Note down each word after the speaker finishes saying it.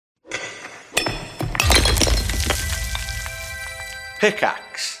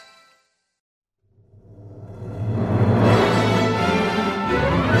Pickaxe.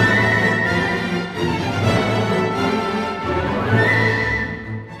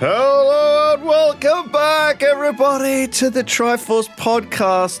 Hello and welcome back, everybody, to the Triforce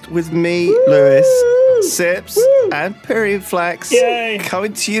podcast with me, Lewis, Sips, and Period Flax. Yay.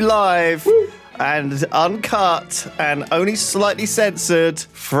 Coming to you live and uncut and only slightly censored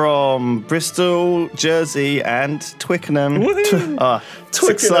from Bristol, Jersey, and Twickenham. Woohoo. It's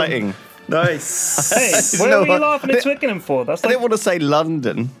exciting. Nice. Hey, what are we laughing at Twickenham for? That's I like didn't want to say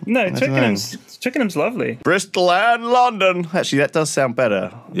London. no, Twickenham's lovely. Bristol and London. Actually, that does sound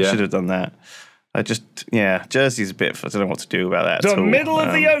better. Yeah. Should have done that. Jersey's a bit. I don't know what to do about that. The at all. middle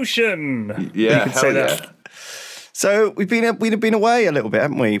of the ocean. Yeah, you could hell say yeah. that. So we've been away a little bit,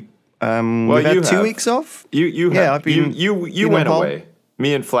 haven't we? We've had you 2 have. weeks off. You Yeah, have. I've been- You been went on away.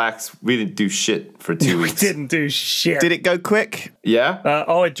 Me and Flax, we didn't do shit for 2 We weeks. didn't do shit. Did it go quick? Yeah?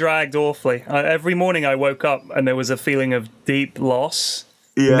 It dragged awfully. Every morning I woke up and there was a feeling of deep loss,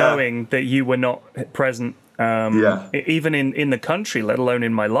 Yeah. knowing that you were not present. Even in the country, let alone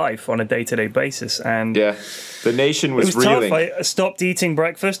in my life on a day-to-day basis. And Yeah. The nation it was, was reeling. tough. I stopped eating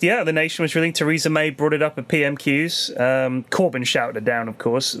breakfast. Yeah, the nation was reeling. Theresa May brought it up at PMQs. Corbyn shouted it down, of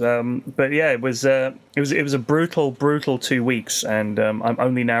course. But yeah, it was a brutal 2 weeks, and I'm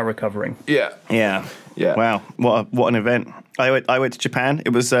only now recovering. Yeah. Yeah. Yeah. Wow. What an event. I went to Japan. It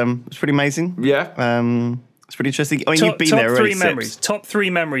was pretty amazing. Yeah. It's pretty interesting. I mean, you've been there already. Top three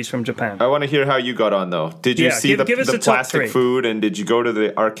memories from Japan. I want to hear how you got on, though. Did you Yeah, see give us the the top plastic three. food, and did you go to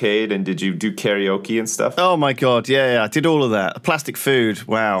the arcade, and did you do karaoke and stuff? Oh my god. Yeah. I did all of that. Plastic food.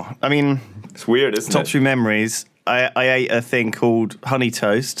 Wow. I mean, It's weird, isn't top it? three memories. I ate a thing called honey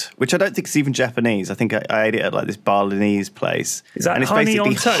toast, which I don't think is even Japanese. I think I ate it at like this Balinese place. Is that and it's honey on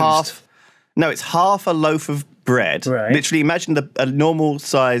basically toast? It's half a loaf of bread. Right. Literally, imagine a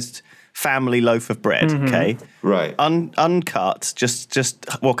normal-sized family loaf of bread. Mm-hmm. Okay, Right. uncut, just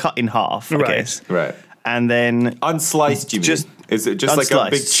cut in half. I Right. guess. Right. And then Unsliced, you Just mean? Is it just like a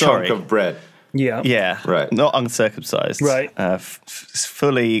big unsliced, chunk sorry. of bread? Yeah. yeah, Right. not uncircumcised. Right.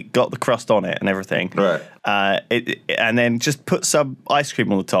 Fully got the crust on it and everything. Right. And then just put some ice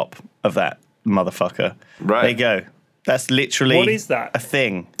cream on the top of that motherfucker. Right. There you go. That's literally What is that? a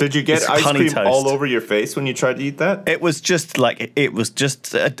thing. Did you get It's ice honey cream toast. all over your face when you tried to eat that? It was just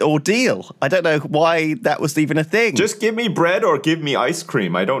an ordeal. I don't know why that was even a thing. Just give me bread or give me ice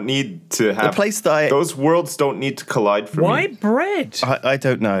cream. I don't need to have... place that those worlds don't need to collide for Why me. bread? I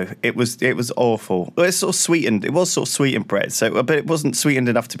don't know. It was awful. Well, it's sort of sweetened. It was sort of sweetened bread, but it wasn't sweetened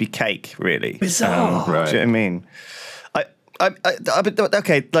enough to be cake, really. Bizarre. Right. Do you know what I mean?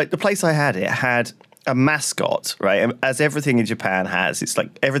 Okay, like the place I had it had a mascot, right? As everything in Japan has. It's like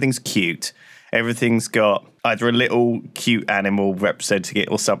everything's cute. Everything's got either a little cute animal representing it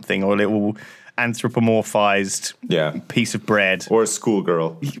or something, or a little anthropomorphized piece of bread. Or a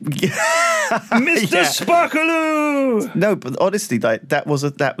schoolgirl. Mr. Sparkaloo! No, but honestly, like that was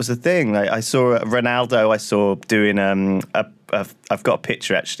a thing. Like I saw Ronaldo. I saw doing I've got a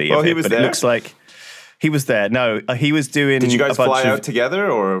picture actually. Oh, of he it, was but there? It looks like he was there. No, he was doing. Did you guys a bunch fly of, out together,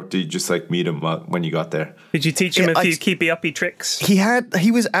 or did you just like meet him when you got there? Did you teach him Yeah, a few keepy-uppy tricks?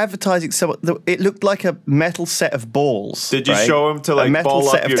 He was advertising some. It looked like a metal set of balls. Did you right? show him to A like metal ball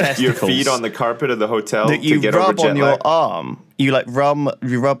set up of your feet testicles on the carpet of the hotel that you to get over rub jet on your lag? arm? You like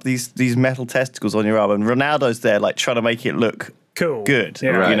rub these metal testicles on your arm, and Ronaldo's there like trying to make it look Cool. good,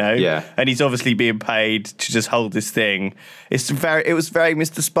 Yeah. you Right, know. yeah. And he's obviously being paid to just hold this thing. It was very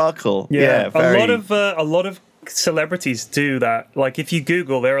Mr. Sparkle. Yeah, very, a lot of celebrities do that. Like if you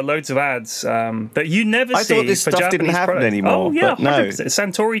Google, there are loads of ads that you never I see thought this for stuff Japanese didn't happen products. anymore, Oh yeah, but no. 100%.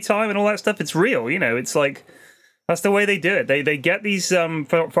 Santori time and all that stuff. It's real. You know, it's like that's the way they do it. They get these foreign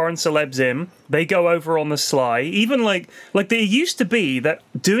celebs in. They go over on the sly. Even like there used to be that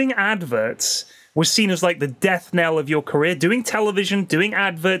doing adverts was seen as like the death knell of your career. Doing television, doing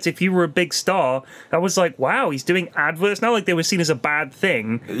adverts, if you were a big star, that was like, wow, he's doing adverts now. Like they were seen as a bad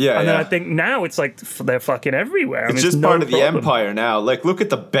thing. Yeah, and then yeah. I think now it's like they're fucking everywhere. I mean, It's just no part of the problem. empire now. Like, look at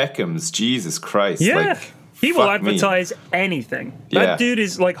the Beckhams. Jesus Christ. Yeah. Like, He will fuck me. advertise anything. Yeah. That dude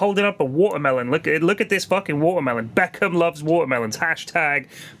is like holding up a watermelon. Look at this fucking watermelon. Beckham loves watermelons. Hashtag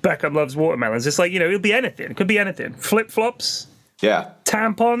Beckham loves watermelons. It's like, it'll be anything. It could be anything. Flip-flops, Yeah.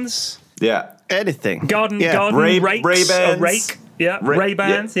 tampons, Yeah. anything. garden rakes, Ray-Bans. a rake. Yeah,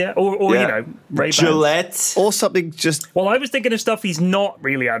 Ray-Bans, yeah. Or Yeah. Ray-Bans. Gillette. Or something just. Well, I was thinking of stuff he's not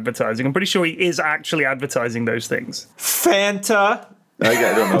really advertising. I'm pretty sure he is actually advertising those things. Fanta. I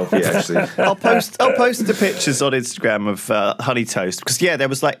don't know if he actually. I'll post the pictures on Instagram of honey toast because there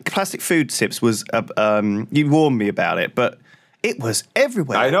was like plastic food tips was you warned me about it, but It was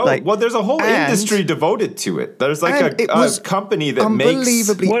everywhere. I know. Like, well, there's a whole and- industry devoted to it. There's like and it a was company that makes.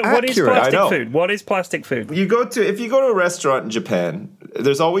 unbelievably What is accurate. I plastic know. food? What is plastic food? If you go to a restaurant in Japan,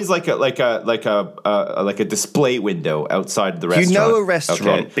 there's always like a display window outside the restaurant. You know a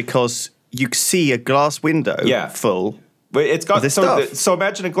restaurant okay? because you see a glass window full. But it's got this so, stuff. so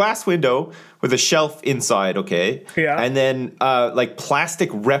imagine a glass window with a shelf inside, okay? Yeah. And then like plastic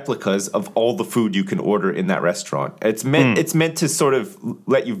replicas of all the food you can order in that restaurant. It's meant to sort of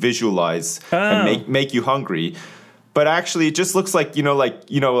let you visualize and make you hungry. But actually it just looks like,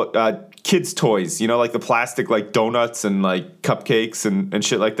 kids' toys, like the plastic like donuts and like cupcakes and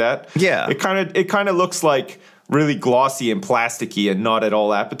shit like that. Yeah. It kind of looks like really glossy and plasticky and not at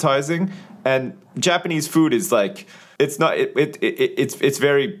all appetizing. And Japanese food is like it's not it's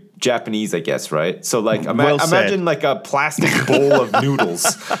very Japanese, I guess, right? So like imagine like a plastic bowl of noodles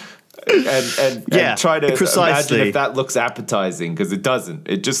and try to precisely. imagine if that looks appetizing, because it doesn't.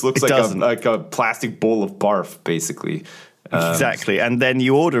 It just looks like a plastic bowl of barf, basically. Exactly, and then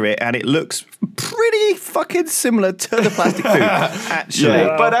you order it, and it looks pretty fucking similar to the plastic food, actually.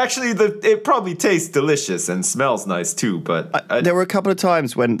 Yeah, but actually, it probably tastes delicious and smells nice too. But there were a couple of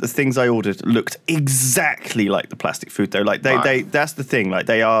times when the things I ordered looked exactly like the plastic food, though. Like they that's the thing. Like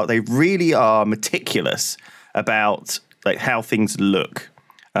they really are meticulous about like how things look,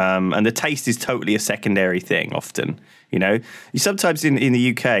 and the taste is totally a secondary thing often. You sometimes in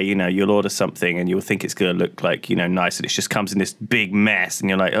the UK, you'll order something and you'll think it's going to look like, nice, and it just comes in this big mess and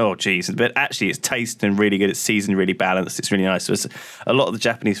you're like, oh, geez. But actually it's tasting really good. It's seasoned really balanced. It's really nice. So a lot of the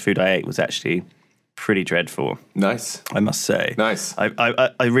Japanese food I ate was actually pretty dreadful. Nice. I must say. Nice.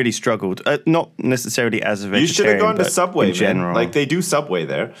 I really struggled. Not necessarily as a vegetarian, you should have gone to Subway, in general. man. Like they do Subway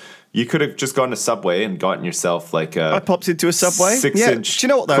there. You could have just gone to Subway and gotten yourself like a... I popped into a Subway. 6-inch Do you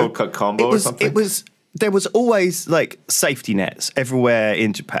know what, though? cold cut combo or something. There was always like safety nets everywhere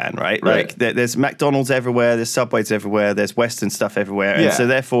in Japan, right? Like there's McDonald's everywhere, there's Subways everywhere, there's Western stuff everywhere. And so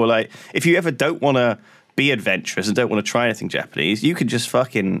therefore, like, if you ever don't want to be adventurous and don't want to try anything Japanese, you could just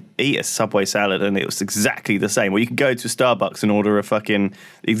fucking eat a Subway salad and it was exactly the same. Or you could go to Starbucks and order a fucking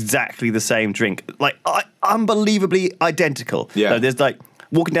exactly the same drink. Like, unbelievably identical. Yeah. There's like...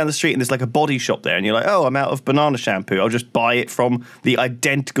 walking down the street and there's like a body shop there and you're like, oh, I'm out of banana shampoo. I'll just buy it from the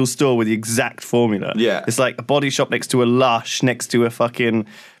identical store with the exact formula. Yeah. It's like a body shop next to a Lush, next to a fucking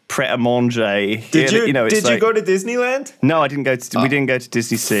Pret-a-Manger. Did you you go to Disneyland? No, I didn't go to. We didn't go to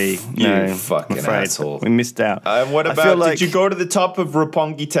Disney Sea. No, You fucking I'm afraid. asshole. We missed out. What I feel about, like, did you go to the top of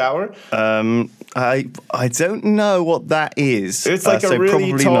Roppongi Tower? I don't know what that is. It's like so a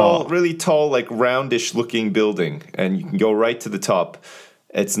really probably tall, like roundish looking building, and you can go right to the top.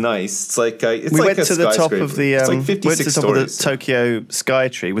 It's nice. It's like we like went a to the top of the. it's like went to 56 the top stories. of the Tokyo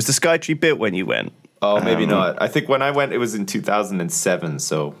Skytree. Was the Skytree built when you went? Oh, maybe not. I think when I went, it was in 2007.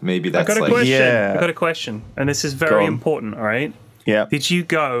 So maybe that's I got a like question. Yeah. I got a question, and this is Go very on. important. All right. Yeah. Did you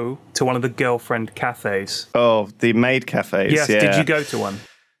go to one of the girlfriend cafes? Oh, the maid cafes. Yes. Yeah. Did you go to one?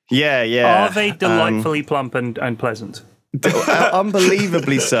 Yeah, yeah. Are they delightfully plump and pleasant?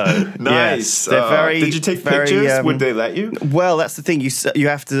 Unbelievably so. nice. Yes. They're very. Did you take very, pictures? Would they let you? Well, that's the thing. You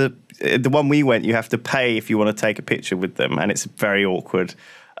have to. The one we went, you have to pay if you want to take a picture with them, and it's very awkward.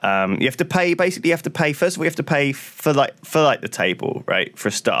 You have to pay. Basically, you have to pay. First of all, you have to pay for the table, right? For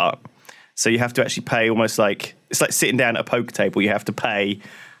a start. So you have to actually pay almost like it's like sitting down at a poker table. You have to pay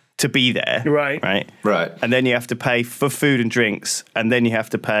to be there, Right. Right. And then you have to pay for food and drinks, and then you have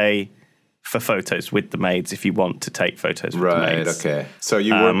to pay for photos with the maids if you want to take photos with the Right. maids. Okay. So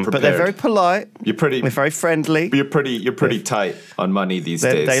you weren't prepared. But they're very polite. You're pretty. They're very friendly. You're pretty tight on money these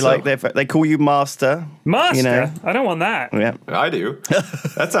days. They call you master. Master. You know? I don't want that. Yeah. I do.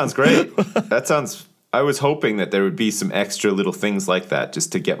 That sounds great. That sounds. I was hoping that there would be some extra little things like that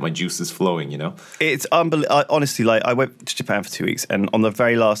just to get my juices flowing, you know? It's unbelievable. Honestly, like I went to Japan for 2 weeks, and on the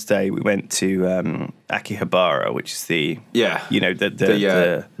very last day, we went to Akihabara, which is the the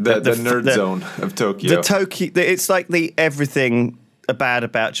nerd zone of Tokyo. The Tokyo. It's like the everything bad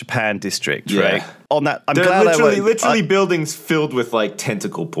about Japan district, Yeah. right? On that, I'm They're glad literally buildings filled with like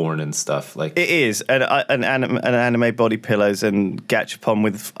tentacle porn and stuff. Like it is, and anime body pillows and gachapon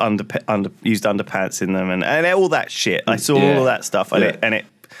with used underpants in them, and all that shit. I saw all of that stuff, and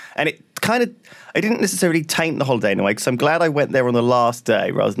it kind of. I didn't necessarily taint the holiday in a way, because I'm glad I went there on the last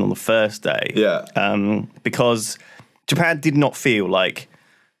day rather than on the first day. Yeah. Because Japan did not feel like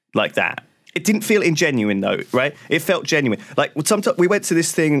that. It didn't feel ingenuine though, right? It felt genuine. Like sometimes we went to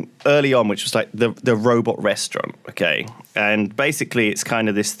this thing early on, which was like the robot restaurant, okay? And basically, it's kind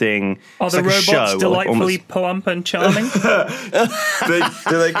of this thing. Are it's the like robots show, delightfully plump and charming?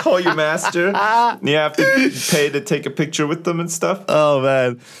 Do they call you master? You have to pay to take a picture with them and stuff? Oh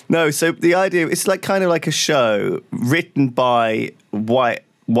man, no. So the idea, it's like kind of like a show written by white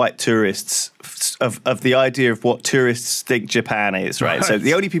tourists of the idea of what tourists think Japan is, right? So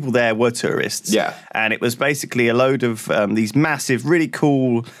the only people there were tourists. Yeah. And it was basically a load of these massive, really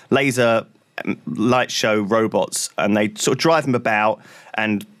cool laser light show robots, and they sort of drive them about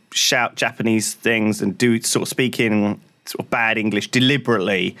and shout Japanese things and do sort of speak in sort of bad English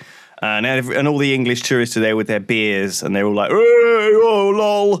deliberately. And all the English tourists are there with their beers, and they're all like, "Hey, oh,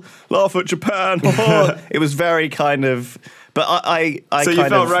 lol, laugh at Japan." It was very kind of... But I so you kind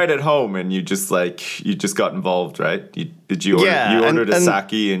felt of, right at home, and you just got involved, right? You ordered a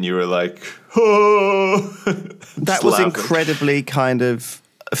sake, and you were like, oh. That was incredibly kind of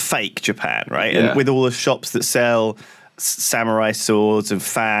fake Japan, right? Yeah. And with all the shops that sell samurai swords and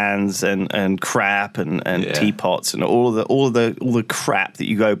fans and crap and teapots and all the crap that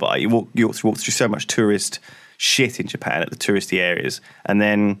you go by. You walk through so much tourist shit in Japan at the touristy areas, and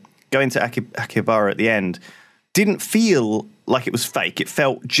then going to Akihabara at the end didn't feel like it was fake. It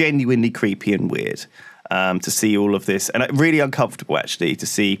felt genuinely creepy and weird to see all of this, and really uncomfortable actually to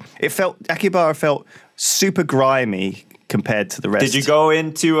see. Akihabara felt super grimy compared to the rest. Did you go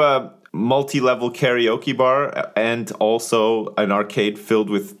into a multi-level karaoke bar and also an arcade filled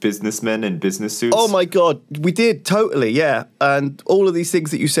with businessmen in business suits? Oh my god, we did totally, yeah. And all of these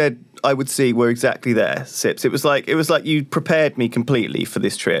things that you said I would see were exactly there, Sips. It was like you prepared me completely for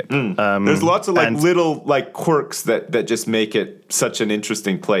this trip. There's lots of little quirks that just make it such an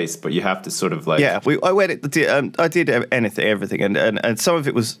interesting place, but you have to sort of I did everything, and some of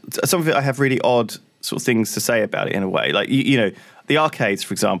it I have really odd sort of things to say about it in a way. Like you know, the arcades,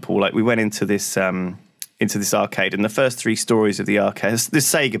 for example. Like we went into this arcade, and the first 3 stories of the arcade,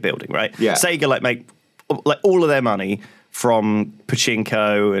 this Sega building, right? Yeah. Sega make all of their money from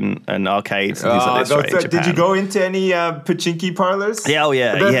pachinko and arcades and things like this, right, in Japan. Did you go into any pachinko parlors? Yeah, oh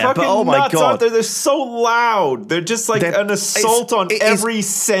yeah, They're yeah. fucking But oh my nuts god, out there. They're so loud. They're just like an assault on every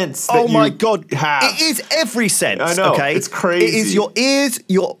sense. That oh my you god, have. it is every sense. I know, okay, it's crazy. It is your ears,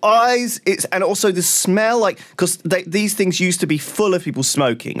 your eyes, and also the smell. Like because these things used to be full of people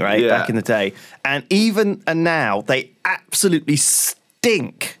smoking, right, back in the day, and now they absolutely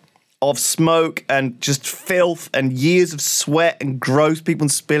stink of smoke and just filth and years of sweat and gross people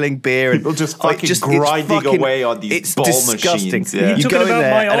spilling beer and people just fucking grinding away on these ball disgusting. machines. Yeah. You talking about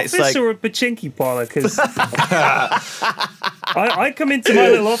my office like, or a pachinko parlor? Because I come into my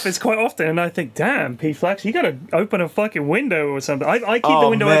little office quite often and I think, damn, P-Flax, you got to open a fucking window or something. I keep the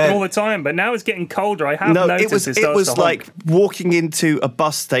window open all the time, but now it's getting colder. I have noticed it was like walking into a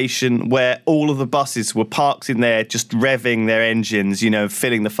bus station where all of the buses were parked in there, just revving their engines,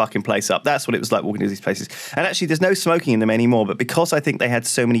 filling the fucking place up. That's what it was like walking into these places. And actually, there's no smoking in them anymore, but because I think they had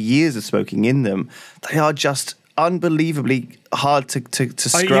so many years of smoking in them, they are just unbelievably hard to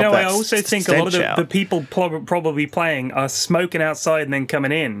scrub. I also think a lot of the people probably playing are smoking outside and then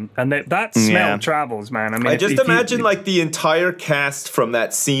coming in, and that smell travels, man. I mean, I just imagine like the entire cast from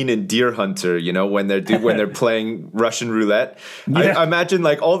that scene in Deer Hunter, when they're playing Russian roulette. Yeah. I imagine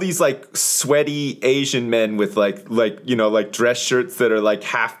like all these like sweaty Asian men with like dress shirts that are like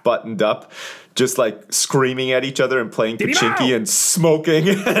half buttoned up, just like screaming at each other and playing pachinko and smoking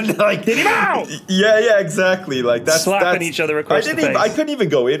and like yeah, exactly. Like that's slapping each other across the face. I couldn't even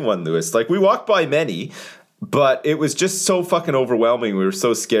go in one, Lewis. Like we walked by many, but it was just so fucking overwhelming. We were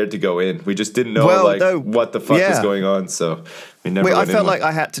so scared to go in. We just didn't know what the fuck was going on. So we never. I felt like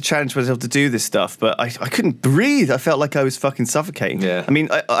I had to challenge myself to do this stuff, but I couldn't breathe. I felt like I was fucking suffocating. Yeah. I mean,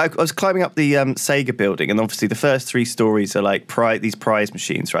 I was climbing up the Sega building, and obviously the first 3 stories are like these prize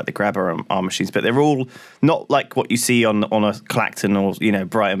machines, right? The grabber arm machines, but they're all not like what you see on a Clacton or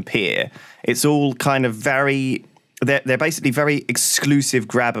Brighton Pier. It's all kind of very. They're basically very exclusive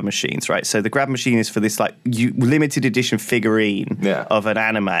grabber machines, right? So the grabber machine is for this like limited edition figurine of an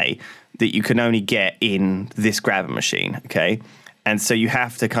anime that you can only get in this grabber machine, okay? And so you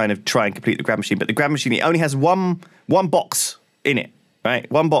have to kind of try and complete the grabber machine, but the grabber machine, it only has one box in it, right?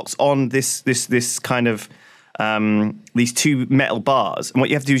 One box on this kind of these 2 metal bars. And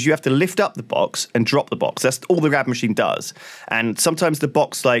what you have to do is you have to lift up the box and drop the box. That's all the grabber machine does. And sometimes the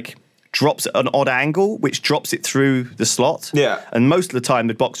box like drops at an odd angle, which drops it through the slot. Yeah. And most of the time,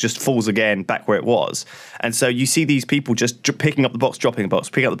 the box just falls again back where it was. And so you see these people just picking up the box, dropping the box,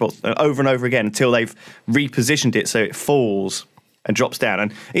 picking up the box over and over again until they've repositioned it so it falls and drops down.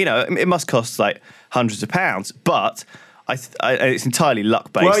 And, it must cost like hundreds of pounds, but it's entirely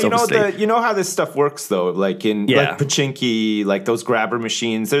luck based. Well, obviously. you know how this stuff works though, like in like pachinki, like those grabber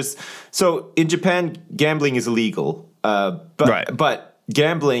machines. So in Japan, gambling is illegal, but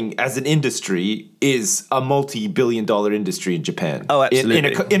gambling as an industry is a multi-billion-dollar industry in Japan. Oh,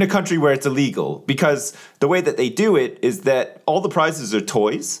 absolutely. In a country where it's illegal, because the way that they do it is that all the prizes are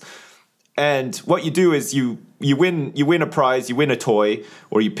toys, and what you do is you win a prize, you win a toy,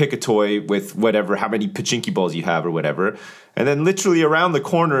 or you pick a toy with how many pachinki balls you have or whatever, and then literally around the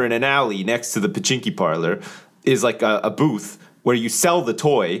corner in an alley next to the pachinki parlor is like a booth where you sell the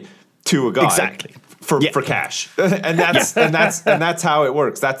toy to a guy. Exactly. For cash, and that's how it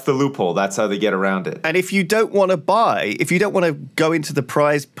works. That's the loophole. That's how they get around it. And if you don't want to go into the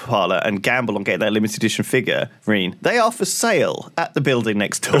prize parlor and gamble on getting that limited edition figurine, they are for sale at the building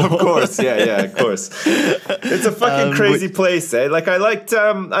next door. Of course, of course. It's a fucking crazy place, eh? Like I liked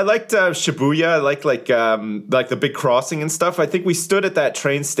Shibuya. I like the big crossing and stuff. I think we stood at that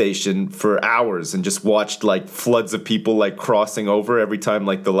train station for hours and just watched like floods of people like crossing over every time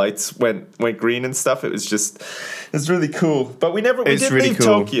like the lights went green and stuff. It was really cool. But we didn't leave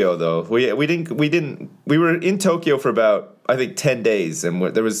Tokyo though. We were in Tokyo for about, I think, 10 days, and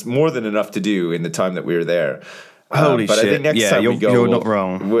there was more than enough to do in the time that we were there. Holy but shit. I think next time we go, you're not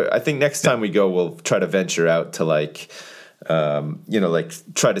wrong. I think next time we go, we'll try to venture out to like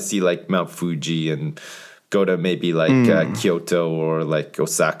try to see like Mount Fuji and go to maybe like Kyoto or like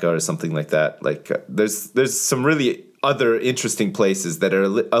Osaka or something like that. Like there's some really other interesting places that are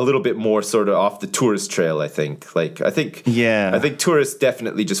a little bit more sort of off the tourist trail, I think. I think tourists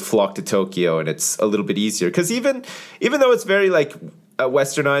definitely just flock to Tokyo, and it's a little bit easier because even though it's very like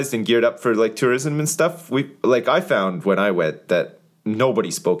westernized and geared up for like tourism and stuff, I found when I went that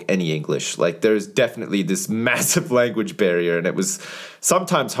nobody spoke any English. Like there's definitely this massive language barrier, and it was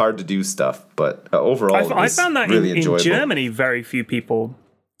sometimes hard to do stuff, but overall I found that really in Germany very few people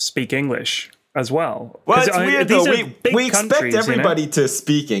speak English as well. Well, it's weird though. We expect everybody to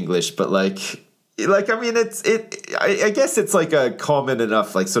speak English, but I mean, I guess it's like a common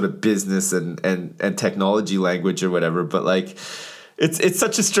enough like sort of business and technology language or whatever. But like, it's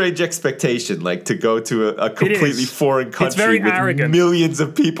such a strange expectation, like to go to a completely foreign country with arrogant. Millions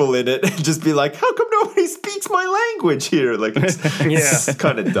of people in it and just be like, how come nobody speaks my language here? Like, it's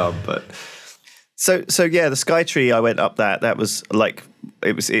kind of dumb, but. So yeah, the Skytree, I went up that was like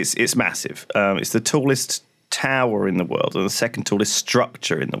it's massive. It's the tallest tower in the world and the second tallest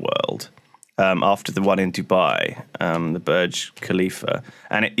structure in the world, after the one in Dubai, the Burj Khalifa.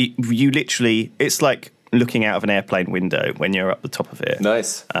 And it's like looking out of an airplane window when you're up the top of it.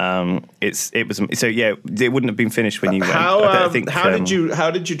 Nice. It wouldn't have been finished when you went. How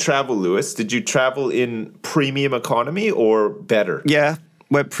did you travel, Lewis? Did you travel in premium economy or better? Yeah.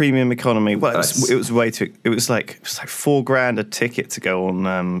 Went premium economy. Well, nice. it was way too. It was like $4,000 a ticket to go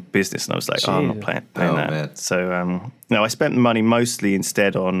on business, and I was like, I'm not paying that. Man. So no, I spent the money mostly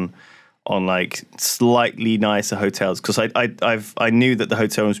instead on like slightly nicer hotels because I knew that the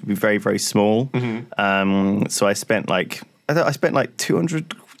hotels would be very, very small. Mm-hmm. So I spent like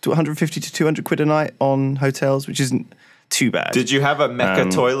 200 to 150 to 200 quid a night on hotels, which isn't too bad. Did you have a mecha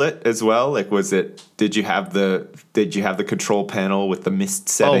toilet as well? Like, did you have the control panel with the mist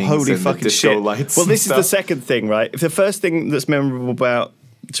settings? Oh, holy and fucking the disco shit! lights? Well, this is the second thing, right? If the first thing that's memorable about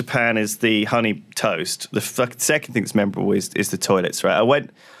Japan is the honey toast, the second thing that's memorable is the toilets, right?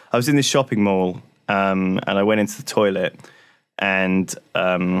 I was in this shopping mall, and I went into the toilet. And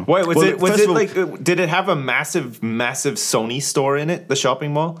did it have a massive Sony store in it, the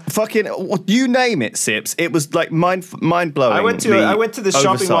shopping mall? Fucking, you name it, Sips. It was like mind blowing. I went to the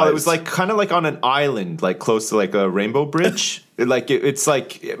shopping mall. It was like kind of like on an island, like close to like a rainbow bridge. But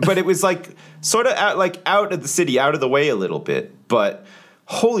it was like sort of out of the city, out of the way a little bit. But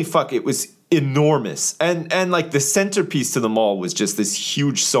holy fuck, it was enormous, and like the centerpiece to the mall was just this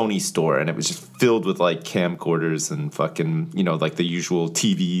huge Sony store, and it was just filled with like camcorders and fucking like the usual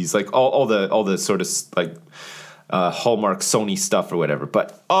TVs, like all the sort of like Hallmark Sony stuff or whatever.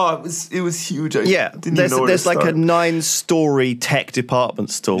 But it was huge. There's like a 9-story tech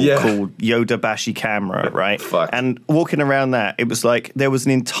department store called Yodobashi Camera, right? Fuck. And walking around that, it was like there was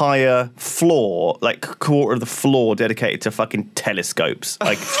an entire floor, like a quarter of the floor, dedicated to fucking telescopes.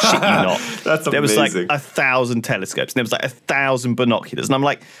 Like shit you not. That's amazing. There was like 1,000 telescopes, and there was like 1,000 binoculars, and I'm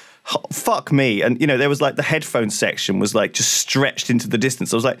like, fuck me. And there was like the headphone section was like just stretched into the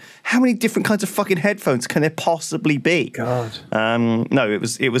distance. I was like, how many different kinds of fucking headphones can there possibly be? God. No, it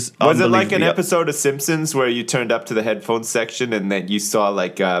was it like an episode of Simpsons where you turned up to the headphone section and then you saw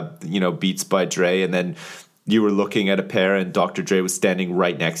like Beats by Dre, and then you were looking at a pair and Dr. Dre was standing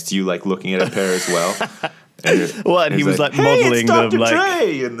right next to you, like looking at a pair as well. And he was like hey, modeling it's Dr. them, like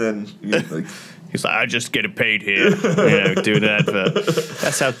Dre! And then like, he's like, I just get paid here, doing an advert.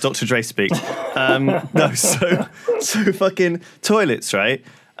 That's how Dr. Dre speaks. No, so fucking toilets, right?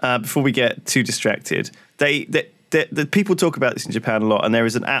 Before we get too distracted, the people talk about this in Japan a lot, and there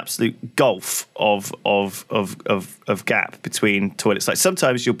is an absolute gulf of gap between toilets. Like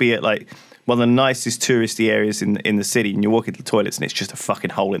sometimes you'll be at like one of the nicest touristy areas in the city, and you walk into the toilets and it's just a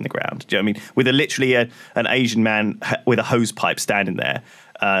fucking hole in the ground. Do you know what I mean? With literally an Asian man with a hose pipe standing there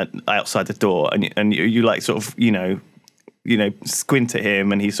outside the door, and you like sort of squint at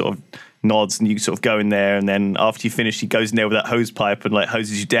him, and he sort of nods, and you sort of go in there, and then after you finish, he goes in there with that hose pipe and like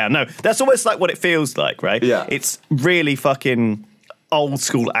hoses you down. No, that's almost like what it feels like, right? Yeah. It's really fucking old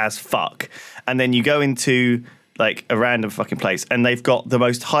school as fuck. And then you go into like a random fucking place, and they've got the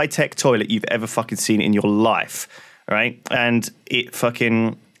most high tech toilet you've ever fucking seen in your life, right? And it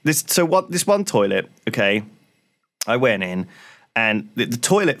fucking this one toilet, okay? I went in, and the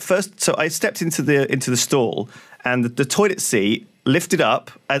toilet first. So I stepped into the stall, and the toilet seat lifted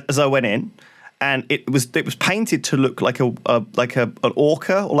up as I went in, and it was painted to look like an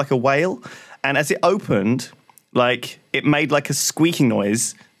orca or like a whale. And as it opened, like it made like a squeaking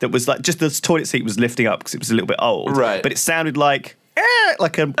noise that was like just the toilet seat was lifting up because it was a little bit old, right? But it sounded like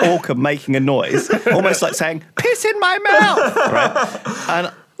an orca making a noise, almost like saying "piss in my mouth," right?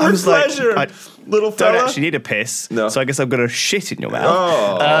 And I was pleasure, like, little fella. Don't actually need a piss, no. So I guess I'm going to shit in your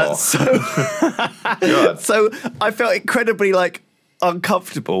mouth. So I felt incredibly like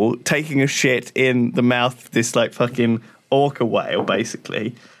uncomfortable taking a shit in the mouth of this like fucking orca whale,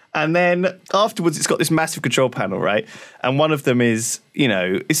 basically. And then afterwards, it's got this massive control panel, right? And one of them is,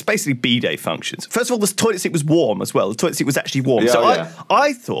 it's basically bidet functions. First of all, the toilet seat was warm as well. The toilet seat was actually warm.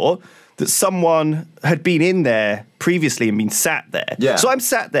 I thought that someone had been in there previously and been sat there. Yeah. So I'm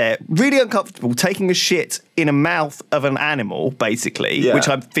sat there, really uncomfortable, taking a shit in a mouth of an animal, basically, which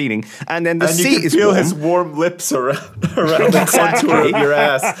I'm feeling. And then the seat is warm. You can feel his warm lips around the contour of your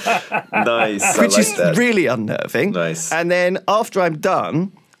ass. Nice. Which is really unnerving. Nice. And then after I'm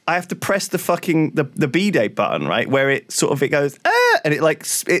done, I have to press the fucking the bidet button, right, where it goes and it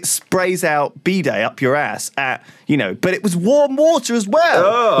sprays out bidet up your ass but it was warm water as well.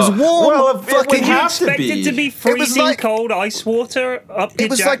 Oh. It was warm. Well, fucking. Did you expect it to be freezing cold ice water up your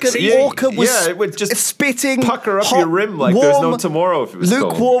It was like an orca was it would just spitting pucker up hot, your rim like warm, there's no tomorrow if it was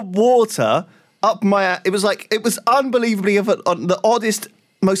lukewarm water up my ass. It was unbelievably the oddest,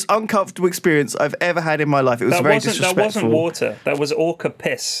 most uncomfortable experience I've ever had in my life. It was very disrespectful. That wasn't water. That was orca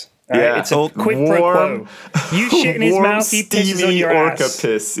piss. Yeah. It's a quid pro quo. You shit in his mouth, he pisses on your orca ass.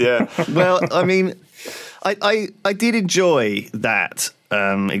 piss, yeah. Well, I mean, I did enjoy that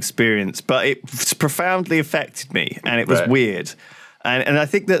experience, but it profoundly affected me, and it was weird. And I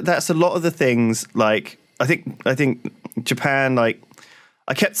think that's a lot of the things. Like I think Japan. Like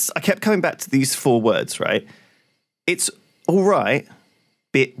I kept coming back to these 4 words. Right, it's all right.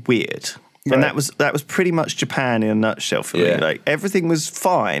 Bit weird. Right. And that was pretty much Japan in a nutshell for me. Like everything was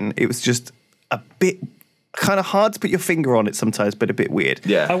fine. It was just a bit kind of hard to put your finger on it sometimes, but a bit weird.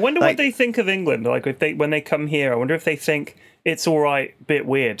 Yeah. I wonder what they think of England. Like when they come here, I wonder if they think it's all right, bit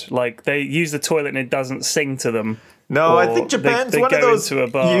weird. Like they use the toilet and it doesn't sing to them. No, I think Japan's one of those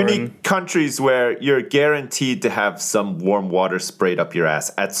unique countries where you're guaranteed to have some warm water sprayed up your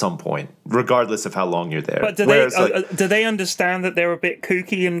ass at some point, regardless of how long you're there. But do they understand that they're a bit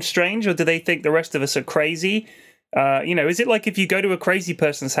kooky and strange, or do they think the rest of us are crazy? Is it like if you go to a crazy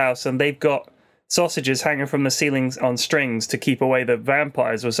person's house and they've got sausages hanging from the ceilings on strings to keep away the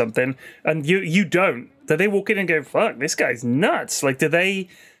vampires or something, and you don't? Do they walk in and go, "Fuck, this guy's nuts"? Like, do they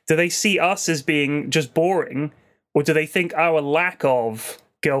see us as being just boring? Or do they think our lack of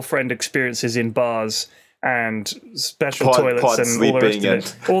girlfriend experiences in bars and special toilets and all the rest of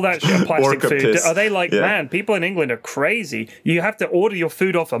it, all that shit, plastic food, piss. Are they like, man, people in England are crazy. You have to order your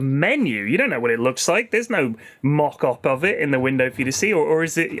food off a menu. You don't know what it looks like. There's no mock-up of it in the window for you to see. Or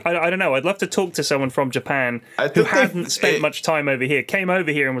is it, I don't know. I'd love to talk to someone from Japan who hadn't spent much time over here, came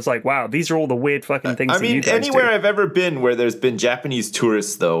over here and was like, wow, these are all the weird fucking things that you guys anywhere do. I've ever been where there's been Japanese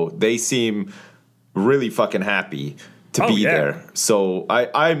tourists, though, they seem really fucking happy to be there. So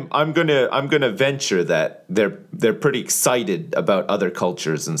I'm gonna venture that they're pretty excited about other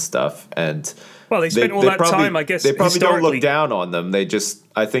cultures and stuff. And well, they spent all that time, I guess. They probably don't look down on them.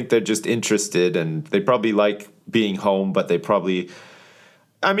 I think they're just interested, and they probably like being home. But they probably,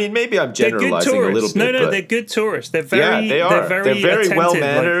 I mean, maybe I'm generalizing a little bit. No, they're good tourists. They're very, they are. They're very well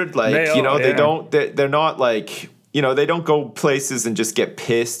mannered. Like they don't. They're not like they don't go places and just get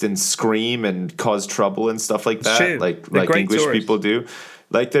pissed and scream and cause trouble and stuff like that. True. Like English tourists. people do.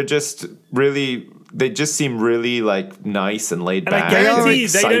 Like they just seem really like nice and laid And back. I guarantee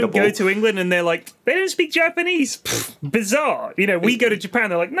and they don't excitable. go to England and they're like, they don't speak Japanese. Pfft, bizarre. We go to Japan,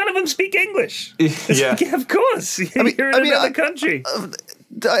 they're like, none of them speak English. It's Yeah. like, of course. You're in another country.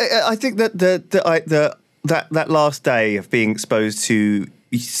 I think that that last day of being exposed to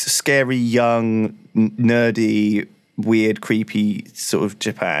scary, young, nerdy, weird, creepy sort of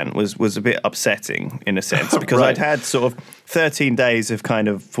Japan was a bit upsetting in a sense because Right. I'd had sort of 14 days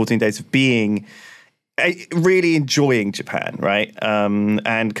of being really enjoying Japan, right?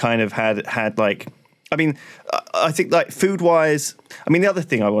 And kind of had like, I mean, I think like food wise, I mean, the other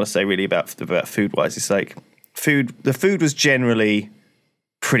thing I want to say really about food wise is like the food was generally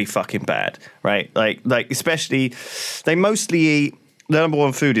pretty fucking bad, right? Like especially they mostly eat, the number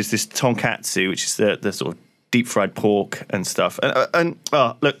one food is this tonkatsu, which is the sort of deep fried pork and stuff. And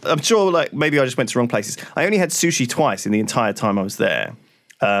look, I'm sure like maybe I just went to the wrong places. I only had sushi twice in the entire time I was there.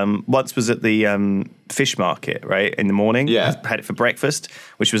 Once was at the fish market, right, in the morning. Yeah. I had it for breakfast,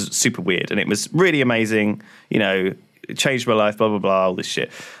 which was super weird. And it was really amazing, it changed my life, blah, blah, blah, all this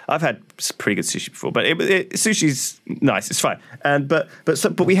shit. I've had pretty good sushi before, but sushi's nice, it's fine. But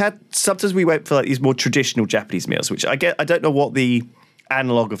we had, sometimes we went for like these more traditional Japanese meals, which I don't know what the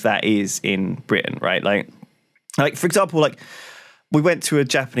analog of that is in Britain, right? Like for example, like we went to a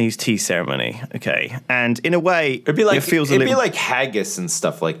Japanese tea ceremony, okay, and in a way, It'd be like it feels it'd be like haggis and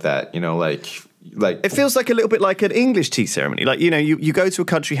stuff like that, like it feels like a little bit like an English tea ceremony. Like, you go to a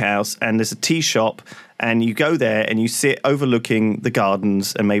country house and there's a tea shop and you go there and you sit overlooking the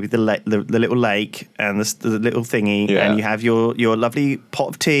gardens and maybe the little lake and the little thingy, and you have your lovely pot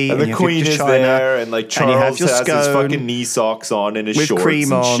of tea. And the you queen have your is china, there, and like and you have Charles your has his scone fucking knee socks on and his with shorts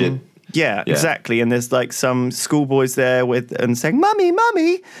cream and on. shit. Yeah, exactly. And there's like some schoolboys there and saying,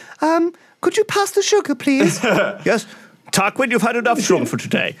 "Mummy, could you pass the sugar, please?" Yes. Tarquin, you've had enough sugar for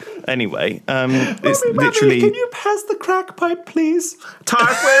today. Anyway, it's Mommy, literally. can you pass the crack pipe, please?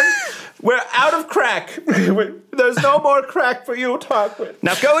 Tarquin, we're out of crack. There's no more crack for you, Tarquin.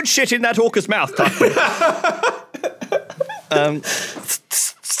 Now go and shit in that orca's mouth, Tarquin.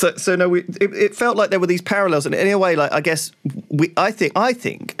 It felt like there were these parallels, and in a way, like I guess I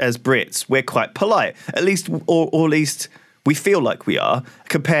think as Brits we're quite polite, at least, or at least we feel like we are,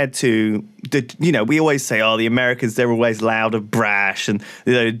 compared to we always say, the Americans, they're always loud and brash, and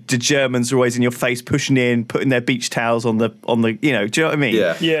the Germans are always in your face, putting their beach towels on the do you know what I mean?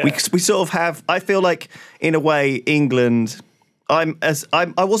 Yeah. We sort of have. I feel like in a way England. I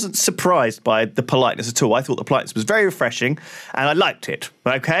wasn't surprised by the politeness at all. I thought the politeness was very refreshing, and I liked it.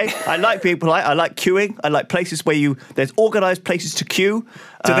 Okay, I like being polite. I like queuing. I like places where there's organised places to queue.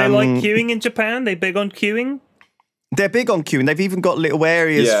 Do they like queuing in Japan? They big on queuing? They're big on queuing. They've even got little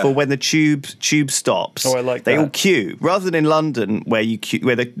areas for when the tube stops. Oh, I like they that. all queue. Rather than in London where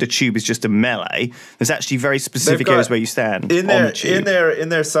where the tube is just a melee, there's actually very specific areas where you stand in on the tube. in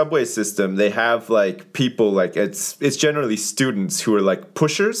their subway system. They have like people, like it's generally students who are like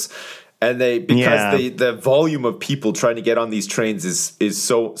pushers, and the volume of people trying to get on these trains is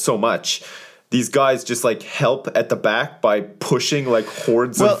so much. These guys just like help at the back by pushing like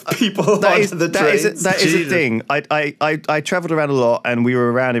hordes of people onto the trains. That is a thing. I travelled around a lot, and we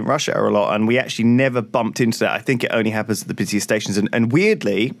were around in rush hour a lot, and we actually never bumped into that. I think it only happens at the busiest stations. And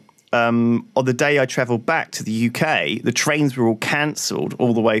weirdly, on the day I travelled back to the UK, the trains were all cancelled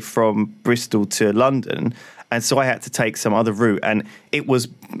all the way from Bristol to London. And so I had to take some other route, and it was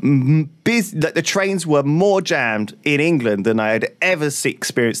busy. The trains were more jammed in England than I had ever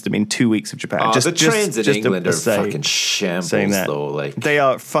experienced them in 2 weeks of Japan. The trains in England are fucking shambles, though. Like they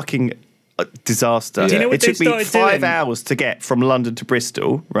are fucking a disaster. Do you know what it took they me started 5 doing? hours to get from London to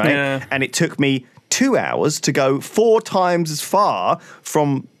Bristol, right? Yeah. And it took me 2 hours to go 4 times as far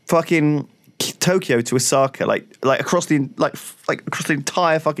from fucking Tokyo to Osaka, like across the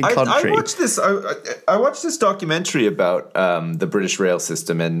entire fucking country. I watched this documentary about the British rail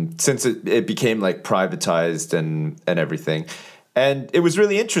system, and since it became like privatized and everything, and it was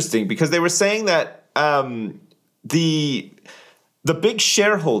really interesting because they were saying that the big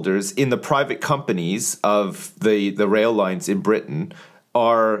shareholders in the private companies of the rail lines in Britain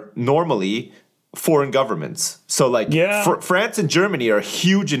are normally foreign governments. So like France and Germany are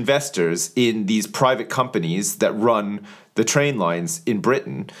huge investors in these private companies that run the train lines in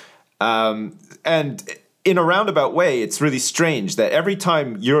Britain. And in a roundabout way, it's really strange that every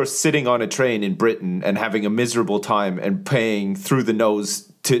time you're sitting on a train in Britain and having a miserable time and paying through the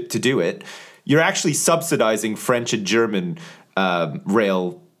nose to do it, you're actually subsidizing French and German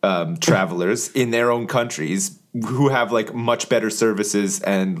rail travelers in their own countries who have like much better services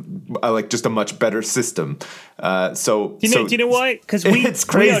and like just a much better system. Do you know why? Because we are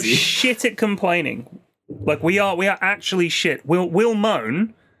crazy. shit at complaining. Like we are actually shit. We'll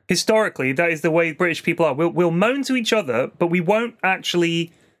moan. Historically, that is the way British people are. We'll moan to each other, but we won't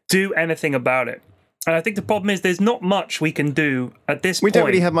actually do anything about it. And I think the problem is there's not much we can do at this point. We don't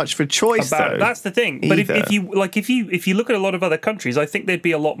really have much for choice, though. That's the thing. But if you look at a lot of other countries, I think there'd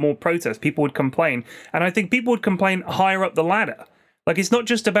be a lot more protest. People would complain, and I think people would complain higher up the ladder. Like it's not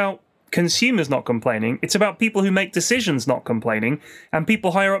just about consumers not complaining; it's about people who make decisions not complaining, and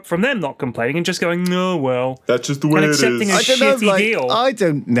people higher up from them not complaining and just going, "No, well, that's just the way it is." Accepting a shitty deal. I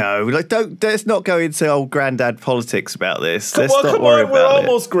don't know. Like, let's not go into old granddad politics about this. Let's not come worry on, about we're it.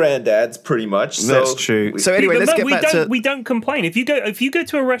 almost granddads, pretty much. So that's true. So anyway, let's get back to. We don't complain. If you go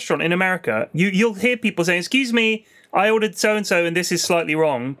to a restaurant in America, you'll hear people saying, "Excuse me, I ordered so and so, and this is slightly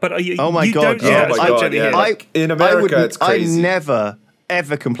wrong." But oh my god, yeah. In America, it's crazy. I never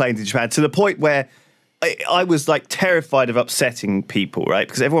ever complained in Japan to the point where I was like terrified of upsetting people, right?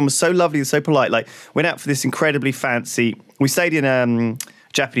 Because everyone was so lovely and so polite. Like, went out for this incredibly fancy. We stayed in a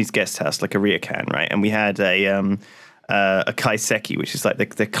Japanese guest house, like a ryokan, right? And we had a kaiseki, which is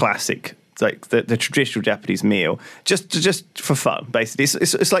like the classic, like the traditional Japanese meal, just for fun, basically.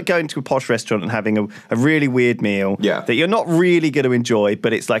 It's like going to a posh restaurant and having a really weird meal that you're not really going to enjoy,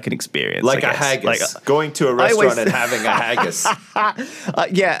 but it's like an experience. Like a haggis. Going to a restaurant and having a haggis.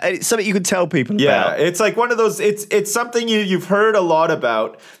 Yeah, it's something you can tell people about. Yeah, it's like one of those, it's something you've heard a lot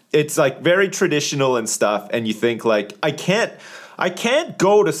about. It's like very traditional and stuff, and you think like, I can't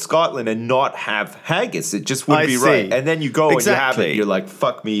go to Scotland and not have haggis. It just wouldn't be right. And then you go and you have it. You're like,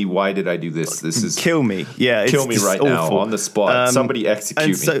 fuck me. Why did I do this? This is kill me. Yeah, kill me right now on the spot. Somebody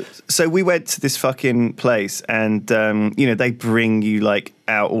execute me. So we went to this fucking place, and they bring you like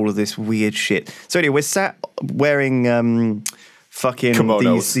out all of this weird shit. So anyway, we're sat wearing fucking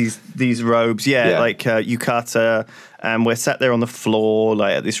kimonos. these robes, like yukata. And we're sat there on the floor,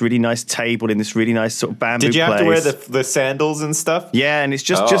 like at this really nice table in this really nice sort of bamboo place. Did you have to wear the sandals and stuff? Yeah, and it's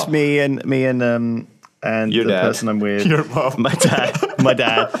just me and the dad. person I'm with. Your mom. My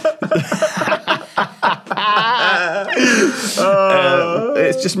dad.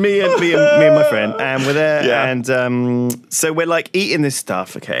 It's just me and my friend, and we're there, and so we're like eating this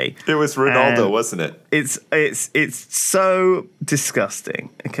stuff. Okay, it was Ronaldo, wasn't it? It's so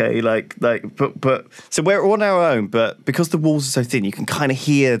disgusting. Okay, but so we're on our own, but because the walls are so thin, you can kind of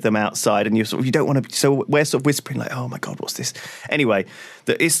hear them outside, and you don't want to. So we're sort of whispering like, "Oh my god, what's this?" Anyway,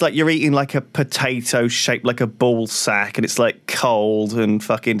 it's like you're eating like a potato shaped like a ball sack, and it's like cold and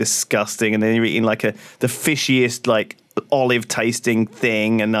fucking disgusting, and then you're eating like the fishiest like olive tasting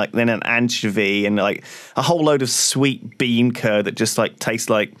thing, and like then an anchovy and like a whole load of sweet bean curd that just like tastes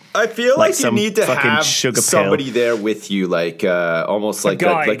like. I feel like you need to have sugar somebody pill. there with you, like almost like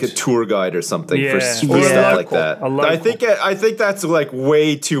a tour guide or something for stuff like that. I think that's like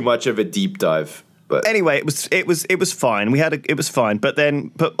way too much of a deep dive. But anyway, it was fine. It was fine,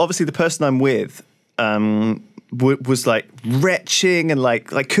 but obviously the person I'm with was like retching and like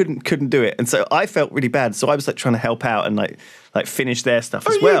couldn't do it, and so I felt really bad. So I was like trying to help out and like finish their stuff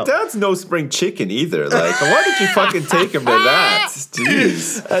as well. That's no spring chicken either. Like, why did you fucking take him to that?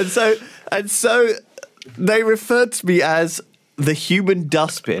 Jeez. And so they referred to me as the human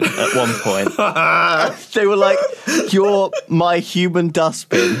dustbin at one point. They were like, "You're my human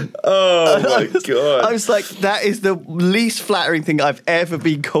dustbin." Oh my god! I was like, that is the least flattering thing I've ever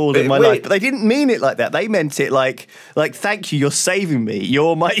been called in my life. But they didn't mean it like that. They meant it like, thank you, you're saving me.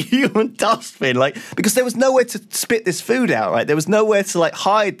 You're my human dustbin. Like, because there was nowhere to spit this food out, right? There was nowhere to like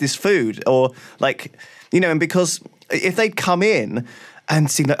hide this food, or like, and because if they'd come in and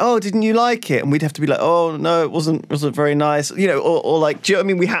seem like, "Oh, didn't you like it?" And we'd have to be like, "Oh, no, it wasn't very nice," or like, do you know what I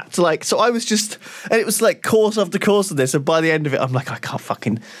mean? We had to like, so I was just, and it was like course after course of this, and by the end of it, I'm like, I can't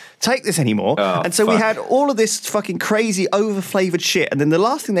fucking take this anymore. And so we had all of this fucking crazy over-flavored shit, and then the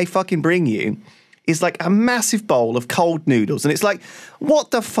last thing they fucking bring you is like a massive bowl of cold noodles, and it's like,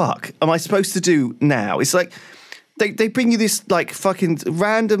 what the fuck am I supposed to do now? It's like, They bring you this like fucking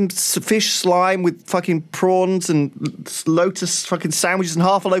random fish slime with fucking prawns and lotus fucking sandwiches and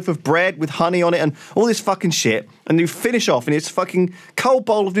half a loaf of bread with honey on it and all this fucking shit, and you finish off and it's a fucking cold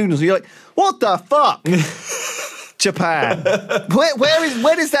bowl of noodles and you're like, what the fuck? Japan.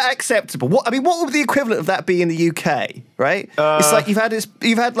 Where is that acceptable? What would the equivalent of that be in the UK? Right? It's like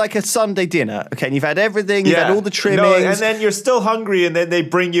you've had like a Sunday dinner, okay, and you've had everything, you've had all the trimmings, and then you're still hungry, and then they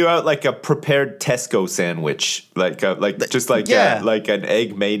bring you out like a prepared Tesco sandwich, like an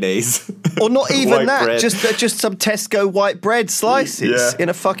egg mayonnaise. Or not even White that, bread. just some Tesco white bread slices in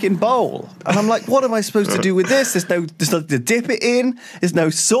a fucking bowl. And I'm like, what am I supposed to do with this? There's nothing to dip it in. There's no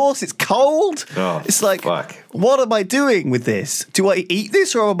sauce. It's cold. Oh, it's like, fuck. what am I doing with this? Do I eat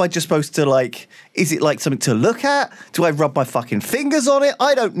this, or am I just supposed to, like, is it like something to look at? Do I rub my fucking fingers on it?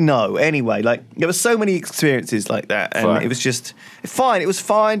 I don't know. Anyway, like, there were so many experiences like that, and it was just fine. It was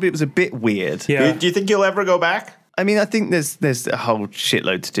fine, but it was a bit weird. Yeah. Do you think you'll ever go back? I mean, I think there's a whole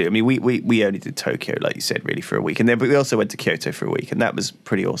shitload to do. I mean, we only did Tokyo, like you said, really for a week, and then but we also went to Kyoto for a week, and that was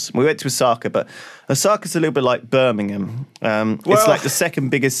pretty awesome. We went to Osaka, but Osaka's a little bit like Birmingham. It's like the second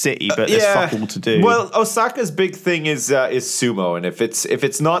biggest city, but there's fuck all to do. Well, Osaka's big thing is sumo, and if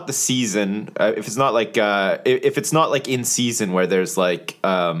it's not the season, if it's not like in season where there's like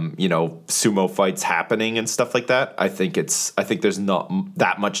sumo fights happening and stuff like that, I think there's not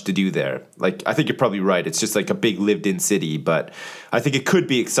that much to do there. Like, I think you're probably right. It's just like a big lived-in city, but I think it could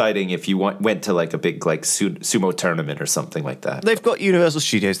be exciting if you went to like a big like sumo tournament or something like that. They've got Universal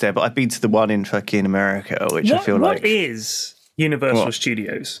Studios there, but I've been to the one in fucking America, which I feel like... What is Universal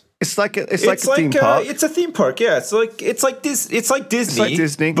Studios? It's like a theme park. It's a theme park, yeah. It's like Disney. It's like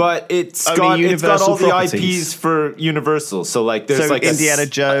Disney, but it's got all the properties. IPs for Universal. So like there's like Indiana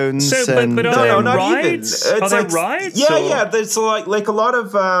Jones. But are not rides? even. Are there rides? Yeah. There's like a lot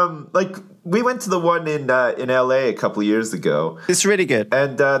of like we went to the one in LA a couple of years ago. It's really good.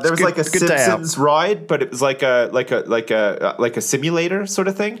 And there was good, like a Simpsons ride, but it was like a simulator sort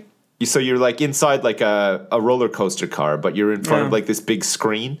of thing. So you're like inside like a roller coaster car, but you're in front of like this big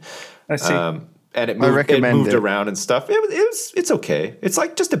screen. I see. And it moved around and stuff. It's okay. It's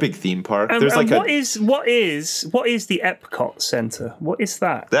like just a big theme park. There's like what is the Epcot Center? What is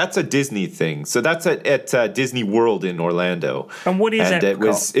that? That's a Disney thing. So that's at Disney World in Orlando. And what is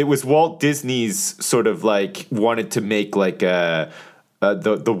Epcot? It was Walt Disney's sort of like wanted to make like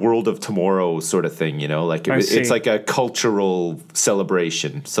the world of tomorrow sort of thing, like it's like a cultural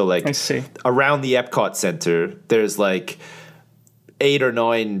celebration. So like around the Epcot Center, there's like 8 or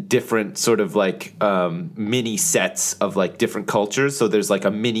 9 different sort of like mini sets of like different cultures. So there's like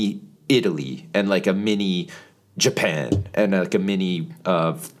a mini Italy and like a mini Japan and like a mini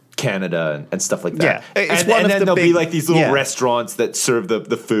Canada and stuff like that. Yeah, and then there'll be like these little restaurants that serve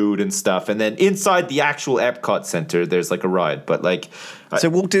the food and stuff. And then inside the actual Epcot Center, there's like a ride. But like, so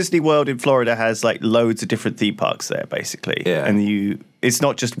Walt Disney World in Florida has like loads of different theme parks there, basically. Yeah, and it's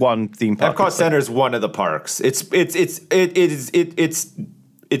not just one theme park. Epcot Center is one of the parks. It's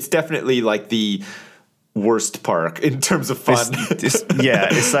definitely like the worst park in terms of fun.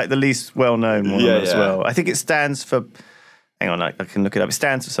 It's like the least well-known one as well. I think it stands for... Hang on, I can look it up. It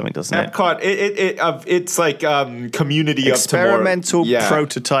stands for something, doesn't it? Epcot, it's like community Experimental of tomorrow.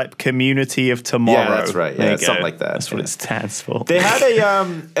 Prototype Community of Tomorrow. Yeah, that's right. Yeah, something like that. That's what it stands for. They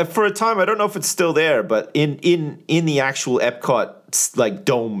had for a time, I don't know if it's still there, but in the actual Epcot like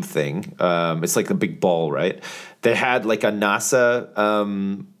dome thing, it's like a big ball, right? They had like a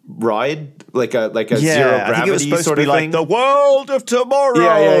NASA ride, like a zero gravity I think it was supposed sort to be of like thing. The world of tomorrow.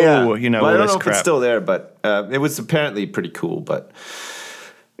 Yeah. Well, I don't know if it's still there, but it was apparently pretty cool. But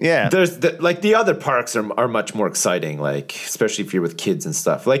there's the other parks are much more exciting. Like especially if you're with kids and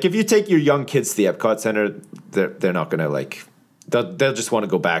stuff. Like if you take your young kids to the Epcot Center, they're not gonna like. They'll just want to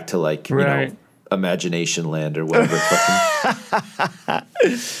go back to like you know Imagination Land or whatever.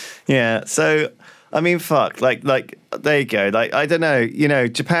 Yeah. So. I mean, fuck. Like, there you go. Like, I don't know.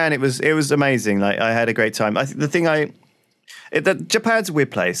 Japan. It was amazing. Like, I had a great time. Japan's a weird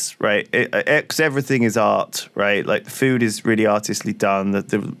place, right? Because everything is art, right? Like, the food is really artistically done.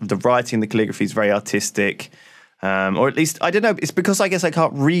 The writing, the calligraphy is very artistic, or at least I don't know. It's because I guess I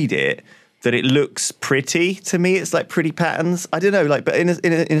can't read it that it looks pretty to me. It's like pretty patterns. I don't know. Like, but in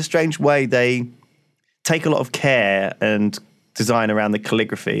a strange way, they take a lot of care and design around the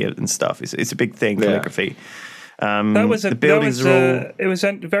calligraphy and stuff. It's a big thing, calligraphy. It was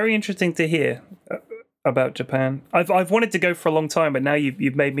very interesting to hear about Japan. I've wanted to go for a long time, but now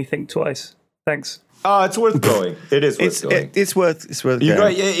you've made me think twice. Thanks. It's worth going. It is worth going. It's worth you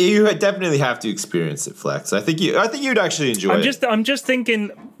going. You definitely have to experience it, Flex. I think you'd actually enjoy it. I'm just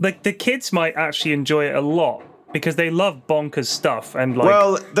thinking like the kids might actually enjoy it a lot. Because they love bonkers stuff and like.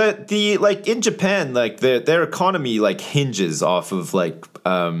 Well, the like in Japan, like their economy like hinges off of like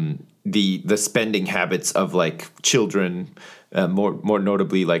the spending habits of like children, more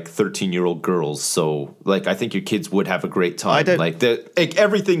notably like 13-year-old girls. So like I think your kids would have a great time. Like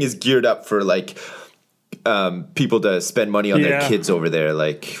everything is geared up for like people to spend money on their kids over there.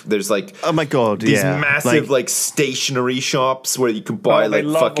 Like there's like oh my god, these massive like stationery shops where you can buy like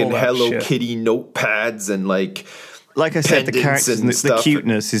fucking Hello Kitty notepads and like like I said, the pendants characters and and the stuff.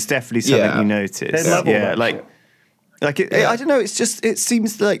 cuteness is definitely something Yeah. you notice. They level Yeah, that like. shit. I don't know. It's just it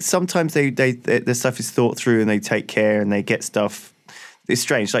seems like sometimes the stuff is thought through and they take care and they get stuff. It's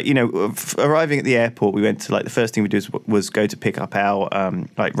strange. Like, arriving at the airport, we went to the first thing we did was go to pick up our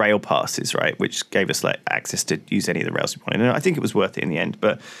rail passes, right, which gave us access to use any of the rails we wanted. And I think it was worth it in the end.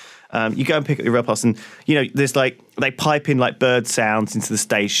 But you go and pick up your rail pass, and there's they pipe in bird sounds into the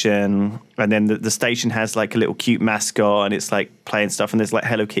station, and then the station has a little cute mascot, and it's playing stuff, and there's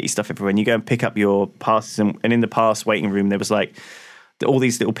Hello Kitty stuff everywhere. And you go and pick up your passes, and in the pass waiting room there was all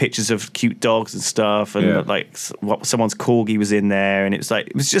these little pictures of cute dogs and stuff, and someone's corgi was in there, and it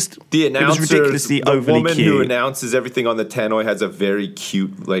was just The announcer, it was ridiculously the overly woman cute. who announces everything on the tannoy has a very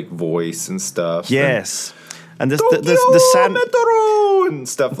cute voice and stuff. Yes, and the Metro and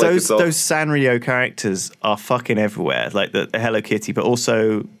stuff those like those Sanrio characters are fucking everywhere, like the Hello Kitty, but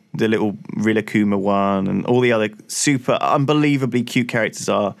also the little Rilakkuma one, and all the other super unbelievably cute characters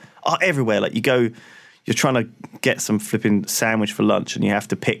are everywhere. You're trying to get some flipping sandwich for lunch, and you have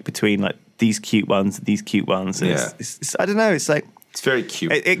to pick between these cute ones and these cute ones. And it's I don't know. It's very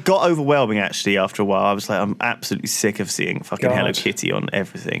cute. It got overwhelming actually after a while. I was I'm absolutely sick of seeing fucking Hello Kitty on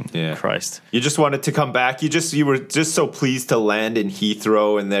everything. Yeah. Christ. You just wanted to come back. You were just so pleased to land in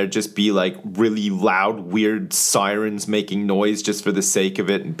Heathrow and there just be really loud, weird sirens making noise just for the sake of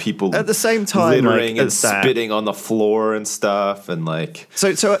it, and people at the same time littering and spitting on the floor and stuff, and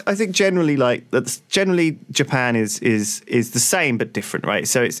So I think generally generally Japan is the same but different, right?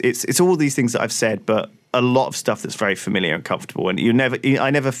 So it's all these things that I've said, but a lot of stuff that's very familiar and comfortable, and I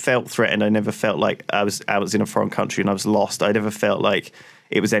never felt threatened. I never felt like I was in a foreign country and I was lost. I never felt like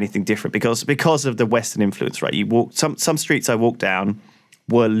it was anything different because of the Western influence, right? You walk some streets I walked down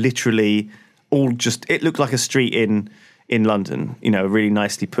were literally all just, it looked like a street in London, a really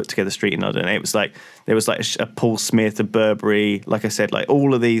nicely put together street in London. It was there was a Paul Smith, a Burberry, like I said,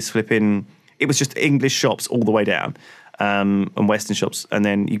 all of these flipping. It was just English shops all the way down. And Western shops, and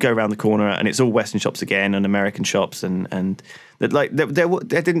then you go around the corner and it's all Western shops again and American shops, and there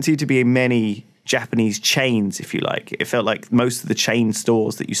didn't seem to be many Japanese chains, if you like. It felt like most of the chain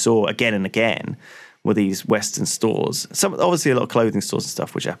stores that you saw again and again were these Western stores. Some obviously a lot of clothing stores and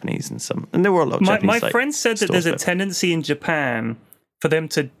stuff were Japanese, and there were a lot of Japanese. My friend said that there's a tendency in Japan for them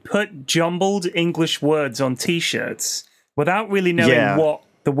to put jumbled English words on T-shirts without really knowing what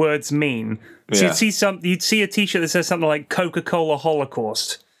the words mean. So you'd see a T-shirt that says something like Coca-Cola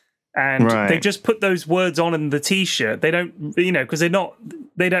Holocaust, and they just put those words on in the T-shirt. They don't, because they don't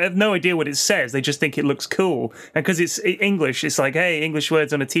have no idea what it says. They just think it looks cool, and because it's English, it's hey, English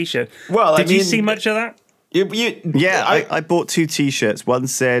words on a T-shirt. Well, did you see much of that? I bought 2 T-shirts. One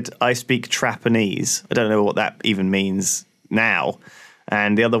said "I speak Trapanese." I don't know what that even means now,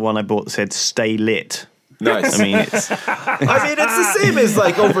 and the other one I bought said "Stay lit." Nice. I mean, it's the same as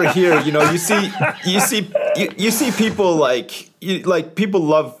over here. You see people people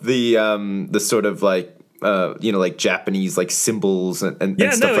love the sort of Japanese symbols and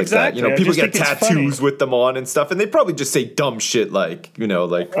stuff like exactly. that. People get think tattoos with them on and stuff, and they probably just say dumb shit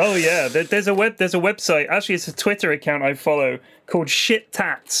Oh yeah, there's a website. Actually, it's a Twitter account I follow called Shit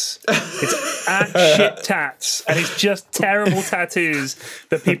Tats. It's at Shit Tats, and it's just terrible tattoos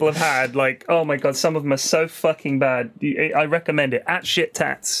that people have had. Oh my god, some of them are so fucking bad. I recommend it. At Shit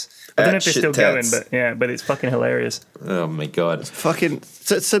Tats. I don't know if they're still going, but it's fucking hilarious. Oh my god, fucking.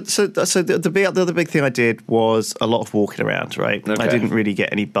 So the other big thing I did was a lot of walking around. Right, I didn't really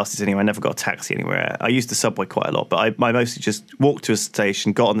get any buses anywhere. I never got a taxi anywhere. I used the subway quite a lot, but I mostly just walked to a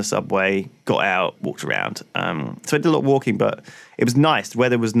station, got on the subway, got out, walked around. So I did a lot of walking, but it was nice. The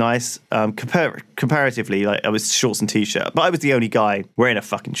weather was nice. Comparatively, I was shorts and t-shirt, but I was the only guy wearing a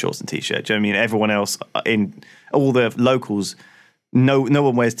fucking shorts and t-shirt. Do you know what I mean? Everyone else in all the locals. No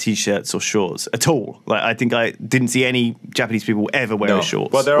one wears T-shirts or shorts at all. I think I didn't see any Japanese people ever wear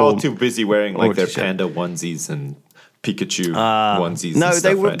shorts. Well, they're all too busy wearing their panda onesies and Pikachu onesies. No, and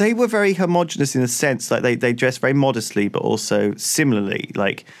stuff, they were very homogenous in a sense. They dress very modestly, but also similarly.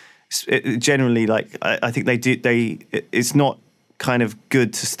 Generally, I think they do. It's not kind of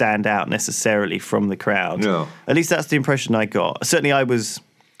good to stand out necessarily from the crowd. No. At least that's the impression I got. Certainly, I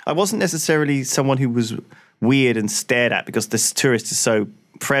wasn't necessarily someone who was weird and stared at because this tourist is so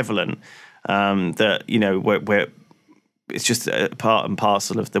prevalent that where it's just a part and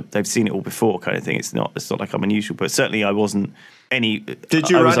parcel of they've seen it all before kind of thing. It's not like I'm unusual, but certainly I wasn't any. Did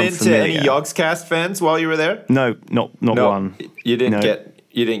you run into any Yogscast fans while you were there? No, not one. You didn't get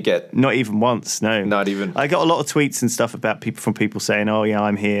You didn't get... Not even once, no. Not even... I got a lot of tweets and stuff about people saying, oh, yeah,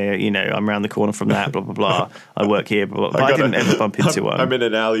 I'm here, I'm around the corner from that, blah, blah, blah. I work here, blah, blah. But I didn't ever bump into one. I'm in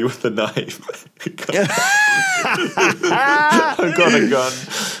an alley with a knife. I've got a gun.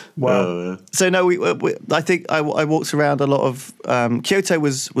 Well, so no, I think I walked around a lot of... Kyoto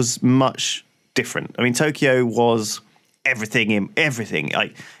was much different. I mean, Tokyo was... everything.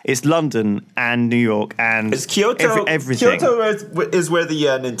 Like, it's London and New York and is Kyoto, everything. Kyoto is where the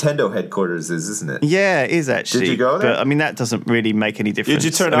Nintendo headquarters is, isn't it? Yeah, it is actually. Did you go there? But I mean, that doesn't really make any difference.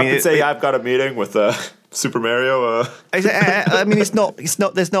 Did you turn up and say, I've got a meeting with Super Mario? I mean, it's not.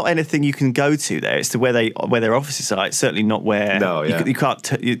 There's not anything you can go to there. It's to where their offices are. It's certainly not where. No, yeah. You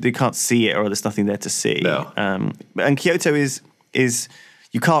can't see it, or there's nothing there to see. No. And Kyoto is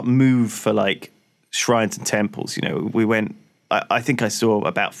you can't move for like shrines and temples. We went. I think I saw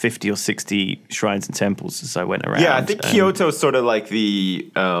about 50 or 60 shrines and temples as I went around. Yeah, I think Kyoto is sort of like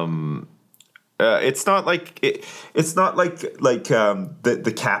the. It's not like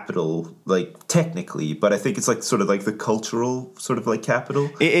the capital, like technically, but I think it's like sort of like the cultural sort of like capital.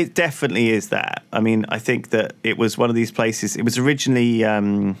 It definitely is that. I mean, I think that it was one of these places. It was originally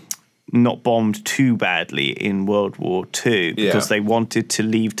not bombed too badly in World War II because they wanted to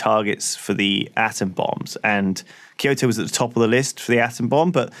leave targets for the atom bombs, and Kyoto was at the top of the list for the atom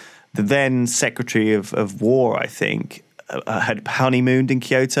bomb. But the then Secretary of War, I think, had honeymooned in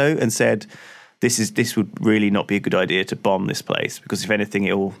Kyoto and said, This would really not be a good idea to bomb this place because if anything,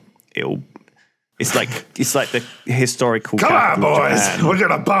 it's like the historical. Come on, capital boys! of Japan. We're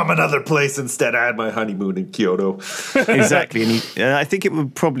gonna bomb another place instead. I had my honeymoon in Kyoto. Exactly, and I think it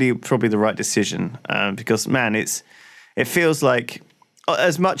would probably the right decision because man, it feels like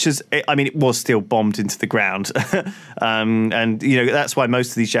as much as it was still bombed into the ground, and that's why most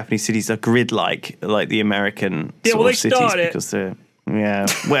of these Japanese cities are grid-like the American sort of cities because they're. Yeah,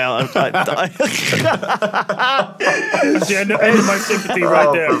 well, end of my sympathy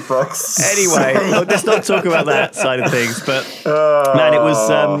right there. Anyway, let's not talk about that side of things. But man,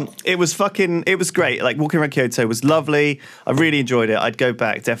 it was great. Like walking around Kyoto was lovely. I really enjoyed it. I'd go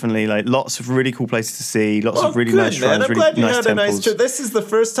back definitely. Like lots of really cool places to see. Lots of really nice shrines, I'm glad you nice had temples. a nice trip. This is the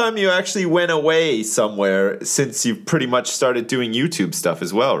first time you actually went away somewhere since you've pretty much started doing YouTube stuff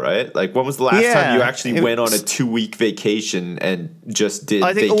as well, right? Like when was the last time you actually went on a 2-week vacation and just did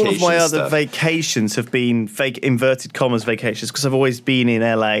I think vacation all of my stuff? other vacations have been fake inverted commas vacations because I've always been in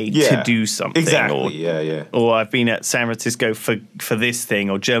LA to do something. Exactly, or I've been at San Francisco for this thing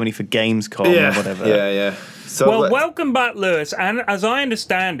or Germany for Gamescom or whatever. Yeah. So welcome back, Lewis. And as I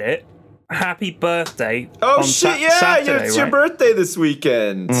understand it, happy birthday. Oh shit! Saturday, it's your birthday this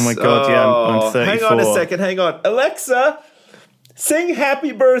weekend. Oh my god! Yeah, I'm 34. Hang on a second. Hang on, Alexa, sing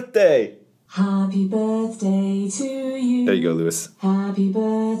 "Happy Birthday." Happy birthday to you. There you go, Lewis. Happy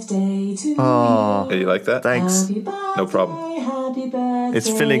birthday to you. Hey, you like that? Thanks. No problem. Happy birthday. It's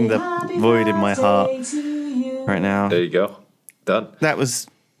filling the void in my heart right now. There you go. Done. That was.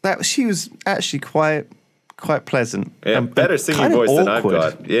 She was actually quite pleasant. Yeah, better singing voice than I've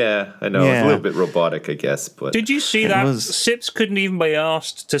awkward. got. Yeah, I know. It's a little bit robotic, I guess. But did you see that? Sips couldn't even be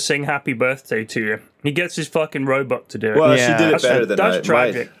asked to sing happy birthday to you. He gets his fucking robot to do it. Well, she did it better than that's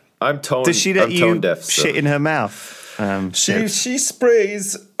tragic. I'm tone. Does she let you deaf, shit in her mouth? She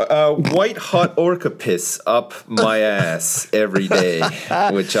sprays white hot orca piss up my ass every day,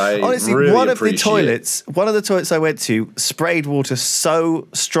 which I honestly really one appreciate. One of the toilets I went to sprayed water so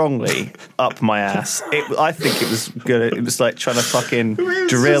strongly up my ass. I think it was good. It was like trying to fucking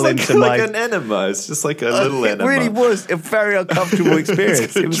drill into my an enema. It's just like a little enema. It really was a very uncomfortable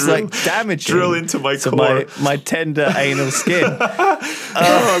experience. It was like damaging. Drill into my core. My tender anal skin.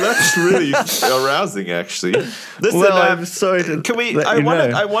 Oh, that's really arousing, actually. Listen, well, I'm sorry to can we?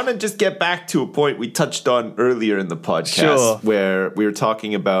 I want to just get back to a point we touched on earlier in the podcast, where we were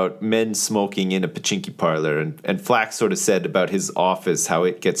talking about men smoking in a pachinki parlor, and Flax sort of said about his office how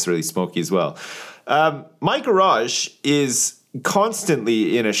it gets really smoky as well. My garage is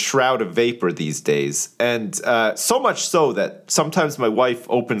constantly in a shroud of vapor these days, and so much so that sometimes my wife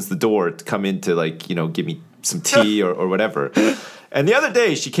opens the door to come in to give me some tea or whatever. And the other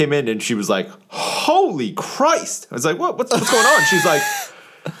day she came in and she was like, "Holy Christ!" I was like, "What's going on?" She's like,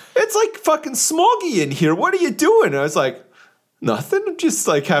 "It's like fucking smoggy in here. What are you doing?" And I was like, "Nothing. I'm just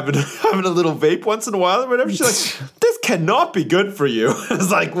like having a little vape once in a while or whatever." She's like, "This cannot be good for you." I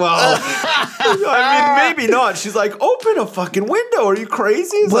was like, "Well, I mean, maybe not." She's like, "Open a fucking window. Are you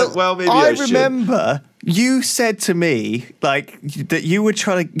crazy?" It's like, "Well, maybe I should." remember You said to me like that you were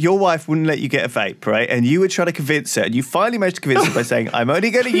trying to. Your wife wouldn't let you get a vape, right? And you were trying to convince her, and you finally managed to convince her by saying, "I'm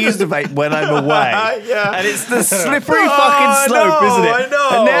only going to use the vape when I'm away." Yeah. And it's the slippery fucking slope, isn't it? I know.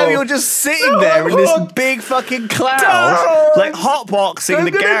 And now you're just sitting there in this big fucking cloud, like hotboxing I'm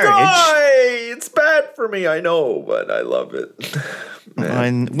the gonna garage. die. It's bad for me, I know, but I love it. Well,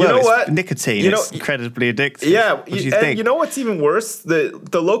 you know it's what? nicotine. It's incredibly addictive. Yeah, What do you and think? you know what's even worse? The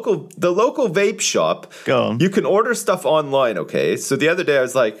local vape shop. Go on. You can order stuff online. Okay, so the other day I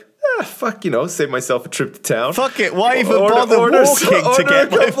was like, fuck, save myself a trip to town. Fuck it, why even bother walking to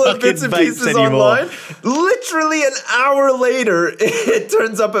get a couple my of bits and fucking pieces vapes anymore? online? Literally an hour later, it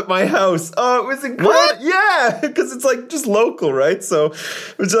turns up at my house. Oh, it was incredible. What? Yeah, because it's like just local, right? So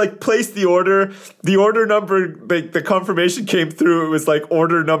it was like place the order. The order number, the confirmation came through. It was like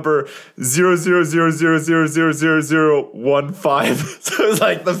order number 000000015. So it was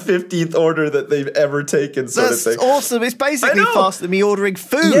like the 15th order that they've ever taken, sort of That's thing. awesome. It's basically I know. faster than me ordering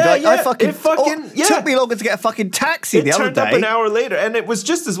food. Yeah, I yeah. fucking, It fucking- it took me longer to get a fucking taxi It the other turned up day. an hour later, and it was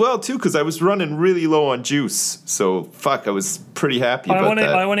just as well too because I was running really low on juice. So fuck, I was pretty happy about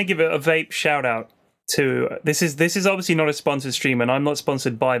that. I want to give a vape shout out to this is obviously not a sponsored stream, and I'm not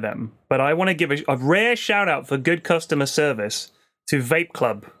sponsored by them, but I want to give a rare shout out for good customer service to Vape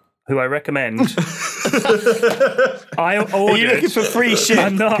Club, who I recommend. I ordered. Are you looking for free shit?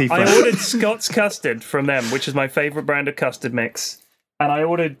 I'm not. people? I ordered Scott's custard from them, which is my favorite brand of custard mix. And I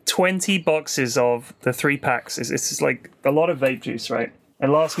ordered 20 boxes of the 3 packs. It's like a lot of vape juice, right? It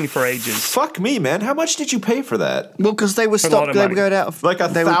lasts me for ages. Fuck me, man. How much did you pay for that? Well, because they were lot stopped. of They were money. going out of Like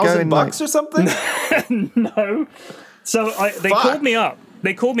they were going, $1,000 or something? No. So they Fuck. called me up.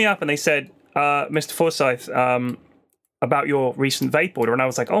 They called me up and they said, Mr. Forsyth, about your recent vape order. And I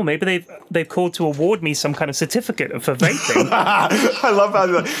was like, oh, maybe they've called to award me some kind of certificate for vaping. I love how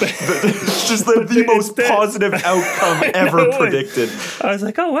it's just the most positive outcome ever No way. predicted. I was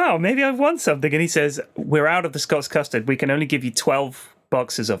like, oh, wow, maybe I've won something. And he says, we're out of the Scott's custard. We can only give you 12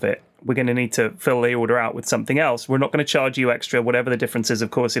 boxes of it. We're going to need to fill the order out with something else. We're not going to charge you extra, whatever the difference is.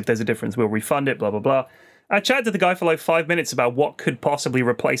 Of course, if there's a difference, we'll refund it, blah, blah, blah. I chatted to the guy for like 5 minutes about what could possibly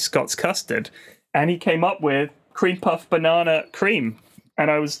replace Scott's custard. And he came up with cream puff banana cream.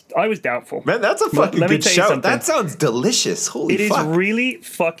 And I was doubtful. Man, that's a fucking let me good tell you shout. something. That sounds delicious. Holy It is fuck. really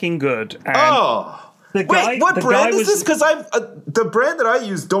fucking good. And Wait, what the brand guy is this? Because the brand that I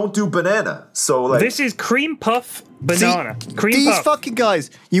use don't do banana. So like, This is cream puff banana. Cream These puff. fucking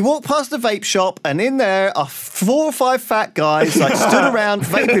guys, you walk past the vape shop and in there are 4 or 5 fat guys like stood around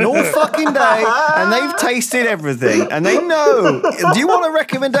vaping all fucking day and they've tasted everything and they know. Do you want a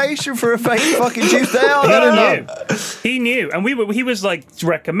recommendation for a vape fucking juice? They are going to know. He knew, and he was like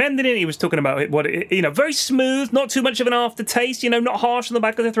recommending it. He was talking about very smooth, not too much of an aftertaste, not harsh on the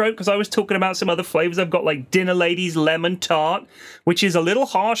back of the throat. Because I was talking about some other flavors. I've got like Dinner Ladies lemon tart, which is a little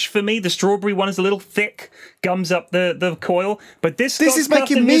harsh for me. The strawberry one is a little thick, gums up the coil. But this is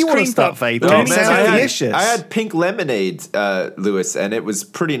making me want to start vaping. oh, It man, sounds delicious. I had pink lemonade, Lewis, and it was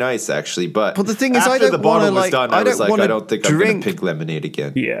pretty nice actually. But the thing is, after I don't the bottle wanna, was like, done, I I was don't like, wanna I don't think I'm gonna drink- pink lemonade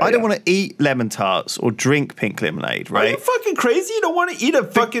again. Yeah, I don't want to eat lemon tarts or drink pink lemonade, Are you right? fucking crazy? You don't want to eat a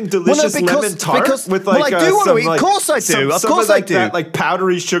fucking delicious lemon tart with well, like I do want to some, eat. like, Of course I do. some Of course I like do. that, like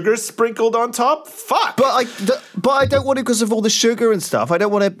powdery sugar sprinkled on top. Fuck. But I don't want it because of all the sugar and stuff. I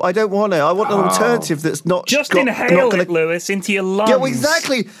don't want to. I want an alternative that's not Just not inhale gonna, it, Lewis, into your lungs. Yeah, well,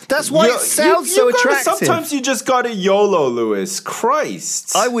 exactly. That's why it sounds so attractive. Sometimes you just got to YOLO, Lewis.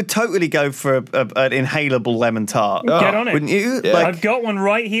 Christ. I would totally go for an inhalable lemon tart. Get on it. Wouldn't you? Yeah. Like I've got one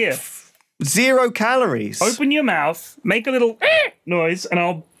right here. 0 calories. Open your mouth, make a little noise, and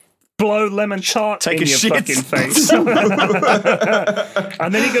I'll blow lemon tart Take in a your shit. fucking face.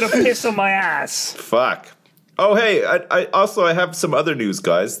 And then you're gonna piss on my ass. Fuck. Oh, hey, I have some other news,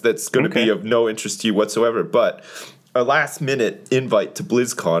 guys, that's going to Okay. be of no interest to you whatsoever, but a last-minute invite to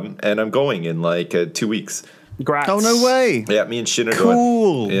BlizzCon, and I'm going in like 2 weeks. Grats. Oh no way! Yeah, me and Shin are going.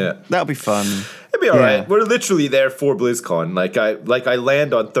 Cool. Yeah. That'll be fun. It'll be all Yeah. right. We're literally there for BlizzCon. I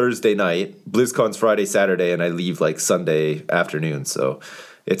land on Thursday night, BlizzCon's Friday, Saturday, and I leave like Sunday afternoon. So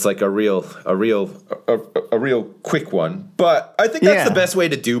it's like a real quick one. But I think that's Yeah. the best way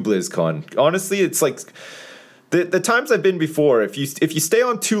to do BlizzCon. Honestly, it's like the times I've been before. If you stay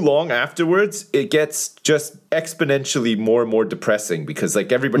on too long afterwards, it gets just exponentially more and more depressing because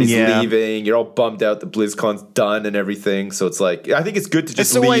like everybody's Yeah. leaving. You're all bummed out that BlizzCon's done and everything. So it's like I think it's good to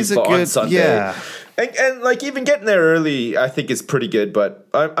just It's always leave a on good- Sunday. yeah. And like even getting there early, I think is pretty good. But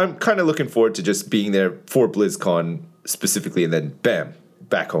I'm kind of looking forward to just being there for BlizzCon specifically, and then bam,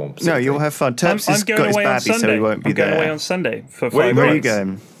 back home. No, you'll have fun. Terps has got his babby, so he won't be I'm going away there. on Sunday for 5 Where are you days.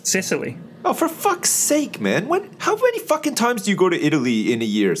 going? Sicily. Oh, for fuck's sake, man! How many fucking times do you go to Italy in a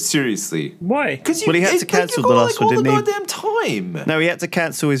year? Seriously? Why? Because Well, he had to cancel the last one, didn't he? all the goddamn time. No, he had to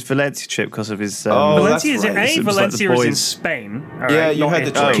cancel his Valencia trip because of his. Valencia is that's right. A. It was like the Valencia is in boys. Spain. All right, Yeah, you not had to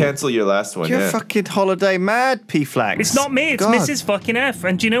Italy. cancel your last one. You're Yeah. fucking holiday mad, P-Flax. It's not me. It's God. Mrs. fucking F.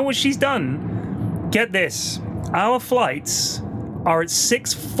 And do you know what she's done? Get this. Our flights are at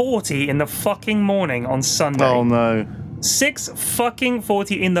 6:40 in the fucking morning on Sunday. Oh no.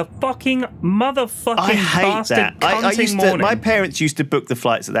 6:40 in the fucking motherfucking I hate bastard that. I cunting used to. morning. My parents used to book the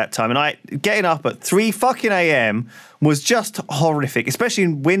flights at that time, and getting up at 3 fucking a.m. was just horrific, especially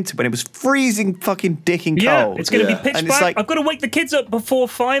in winter when it was freezing fucking dicking Yeah, cold. it's going to Yeah. be pitch And it's black. like- I've got to wake the kids up before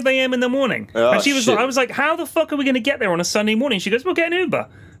 5 a.m. in the morning. Oh, and she was shit. like, I was like, how the fuck are we going to get there on a Sunday morning? She goes, we'll get an Uber.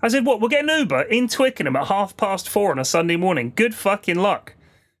 I said, what? We'll get an Uber in Twickenham at 4:30 on a Sunday morning. Good fucking luck.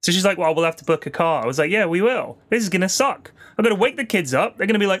 So she's like, well, we'll have to book a car. I was like, yeah, we will. This is going to suck. I've got to wake the kids up. They're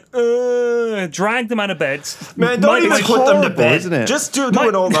going to be like, drag them out of bed. Man, don't even it's put them to horrible, bed. isn't it? Just do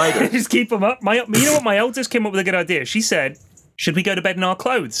an all-nighter. Just keep them up. You know what? My eldest came up with a good idea. She said, should we go to bed in our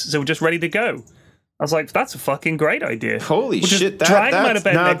clothes? So we're just ready to go. I was like, that's a fucking great idea. Holy We'll just shit! drag them out of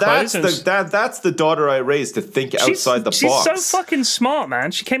bed in their that's clothes. that's the daughter I raised to think outside the she's box. so fucking smart, man.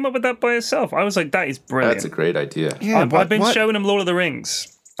 She came up with that by herself. I was like, that is brilliant. That's a great idea. Yeah, I've been what- showing them Lord of the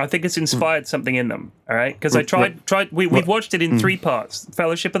Rings. I think it's inspired something in them. All right, because I tried. We've watched it in 3 parts.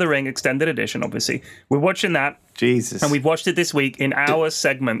 Fellowship of the Ring extended edition, obviously. We're watching that, Jesus. and we've watched it this week in our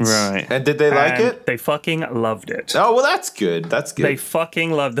segments. Right. And did they like And it? They fucking loved it. Oh well, that's good. That's good. They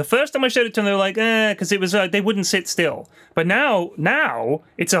fucking loved. The first time I showed it to them, they were like, because it was they wouldn't sit still. But now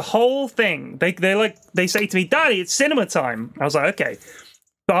it's a whole thing. They say to me, Daddy, it's cinema time. I was like, okay.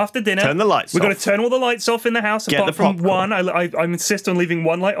 So after dinner, Turn the lights We're going to off. turn all the lights off in the house, Get apart the from popcorn. one. I insist on leaving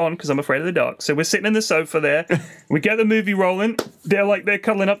one light on because I'm afraid of the dark. So we're sitting in the sofa there. We get the movie rolling. They're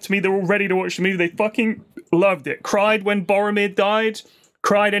cuddling up to me. They're all ready to watch the movie. They fucking loved it. Cried when Boromir died.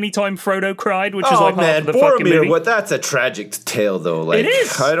 Cried anytime Frodo cried, which is Oh like half man, of the fucking movie. Boromir, that's a tragic tale though. Like, It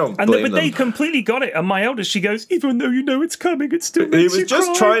is. I don't But blame they them. completely got it. And my eldest, she goes, even though you know it's coming, it still He makes was you just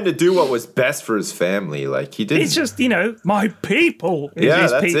cry. trying to do what was best for his family. Like he didn't. It's just, my people. is yeah,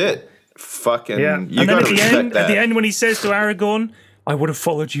 his that's people. it. Fucking. Yeah. You And then gotta at the respect end, that. at the end, when he says to Aragorn, "I would have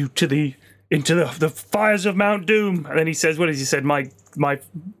followed you into the fires of Mount Doom," and then he says, "What does he said? My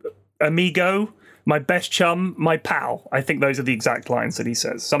amigo, my best chum, my pal." I think those are the exact lines that he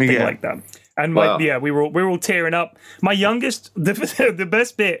says, something Yeah. like that. And Wow. we were all tearing up. My youngest, the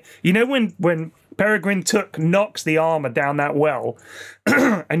best bit, when Peregrine knocks the armor down that well,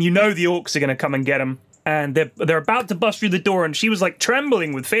 and the orcs are going to come and get him. And they're about to bust through the door, and she was like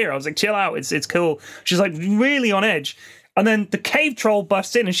trembling with fear. I was like, "Chill out, it's cool." She's like really on edge, and then the cave troll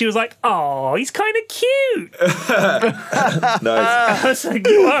busts in, and she was like, "Oh, he's kind of cute." Nice. I was like,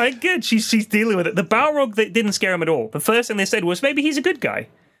 "All right, good." She's dealing with it. The Balrog that didn't scare him at all. The first thing they said was, "Maybe he's a good guy."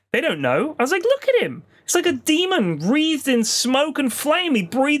 They don't know. I was like, "Look at him. It's like a demon wreathed in smoke and flame. He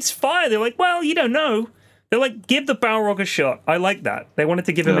breathes fire." They're like, "Well, you don't know." They're like, "Give the Balrog a shot." I like that. They wanted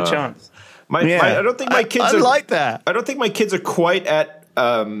to give him a chance. I don't think my kids I are like that. I don't think my kids are quite at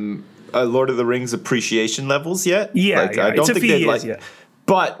Lord of the Rings appreciation levels yet. Yeah, Like, yeah. I don't It's a think few they'd years like. yet.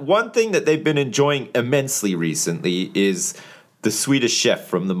 But one thing that they've been enjoying immensely recently is the Swedish Chef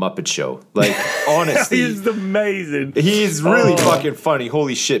from the Muppet Show. Like honestly, He's amazing. he's really fucking funny.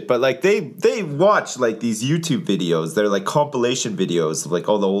 Holy shit! But like they watch like these YouTube videos. They're like compilation videos of like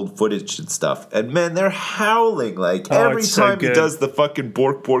all the old footage and stuff. And man, they're howling like every it's so time he good. does the fucking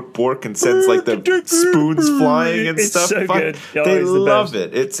bork bork bork and sends like the spoons flying and It's stuff. so Fuck, good. Oh, they he's the love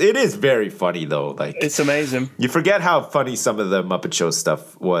best. it. It is very funny though. Like It's amazing. you forget how funny some of the Muppet Show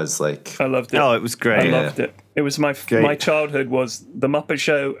stuff was. Like I loved it. Oh, it was great. I loved it. It was my childhood was The Muppet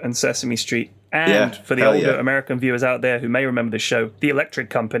Show and Sesame Street. And Yeah, for the hell older yeah. American viewers out there who may remember this show, The Electric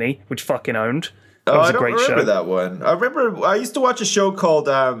Company, which fucking owned. That oh, was I a don't great remember show. that one. I remember I used to watch a show called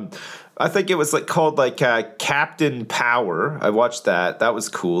I think it was called Captain Power. I watched that. That was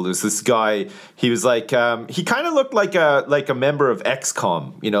cool. There's this guy. He was like he kind of looked like a member of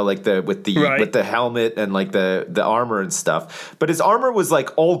XCOM. You know, like with the helmet and like the armor and stuff. But his armor was like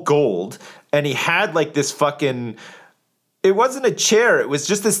all gold, and he had like this fucking. It wasn't a chair. It was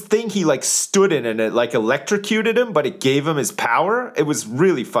just this thing he like stood in, and it like electrocuted him, but it gave him his power. It was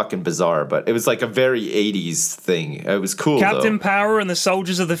really fucking bizarre, but it was like a very 80s thing. It was cool. Captain though. Power and the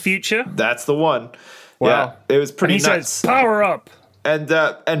Soldiers of the Future. That's the one. Wow. Yeah, it was pretty And he nuts. says, "Power up." And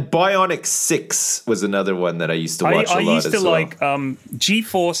Bionic 6 was another one that I used to watch a lot I used to as well. like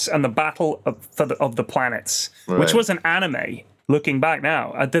G-Force and the Battle of the Planets, which Right. was an anime. Looking back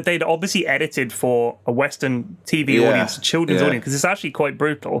now, that they'd obviously edited for a Western TV Yeah, audience, a children's yeah. audience, because it's actually quite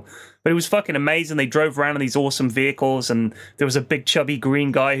brutal. But it was fucking amazing. They drove around in these awesome vehicles, and there was a big chubby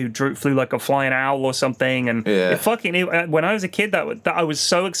green guy who flew like a flying owl or something. And when I was a kid, that I was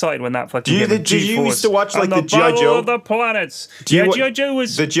so excited when that fucking. Did you used to watch like the G.I. Joe of the planets? G.I. Joe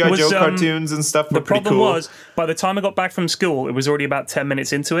was the G.I. Joe cartoons and stuff. The problem cool. was, by the time I got back from school, it was already about 10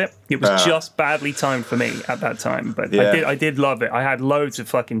 minutes into it. It was just badly timed for me at that time. But I did love it. I had loads of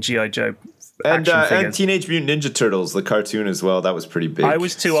fucking G.I. Joe. And Teenage Mutant Ninja Turtles, the cartoon as well. That was pretty big. I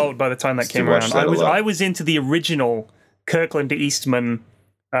was too old by the time that came around. I was into the original Kirkland Eastman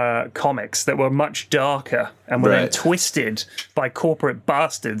comics that were much darker and were then twisted by corporate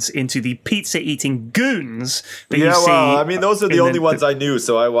bastards into the pizza-eating goons that you see. I mean, those are the only ones I knew,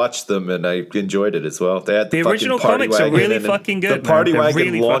 so I watched them and I enjoyed it as well. They had the original comics are really fucking good. The Party Wagon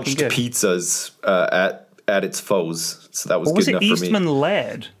really launched pizzas at its foes, so that was good enough for me. Eastman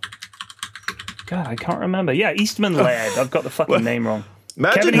Laird? God, I can't remember. Yeah, Eastman Laird. I've got the fucking name wrong.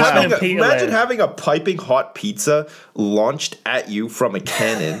 Imagine having a piping hot pizza launched at you from a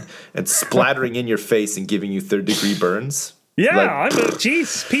cannon and splattering in your face and giving you third-degree burns. Yeah,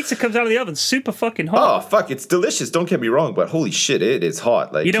 pizza comes out of the oven super fucking hot. Oh, fuck, it's delicious, don't get me wrong, but holy shit, it is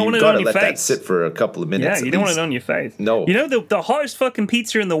hot. Like, you don't want it on your face. Let that sit for a couple of minutes. Yeah, you don't want it on your face. No. You know, the hottest fucking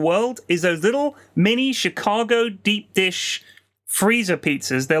pizza in the world is those little mini Chicago deep dish freezer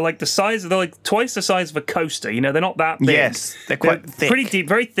pizzas. They're like twice the size of a coaster. You know, they're not that big. Yes, they're quite thick. Pretty deep,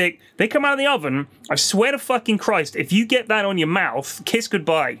 very thick. They come out of the oven. I swear to fucking Christ, if you get that on your mouth, kiss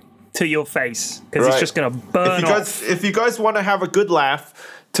goodbye to your face, because it's just going to burn off. If you guys want to have a good laugh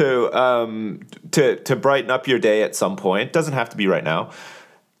to brighten up your day at some point, doesn't have to be right now,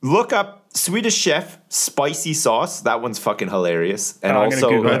 look up Swedish Chef spicy sauce. That one's fucking hilarious. And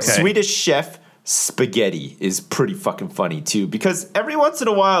also Swedish Chef spaghetti is pretty fucking funny too, because every once in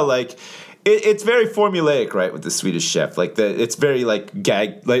a while, like, it's very formulaic, right, with the Swedish Chef. Like, it's very like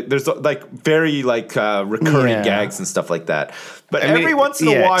gag, like there's like very like recurring gags and stuff like that. But every once in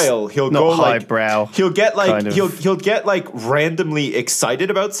a while, he'll go like highbrow. He'll get like he'll get like randomly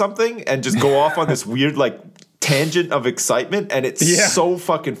excited about something and just go off on this weird like tangent of excitement, and it's so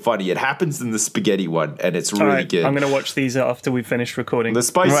fucking funny. It happens in the spaghetti one, and it's really good. I'm going to watch these after we finish recording. The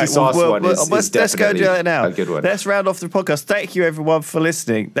spicy sauce one is let's go do that now. A good one. Let's round off the podcast. Thank you everyone for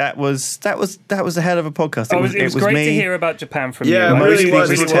listening. That was a hell of a podcast. It was great to hear about Japan from you. Yeah, it really was.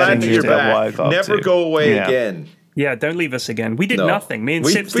 Really glad that you're back. Never go away again. Yeah, don't leave us again. We did nothing. Me and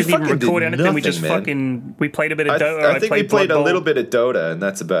Sips didn't even record anything. We just we played a bit of Dota. I think we played a little bit of Dota, and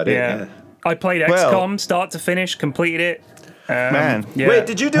that's about it. Yeah. I played XCOM, start to finish, completed it. Wait,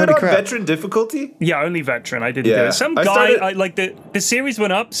 did you do it on veteran difficulty? Yeah, only veteran. I didn't do it. Some guy, like the series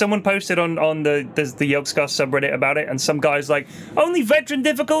went up. Someone posted on the Yogscast subreddit about it, and some guy's like, only veteran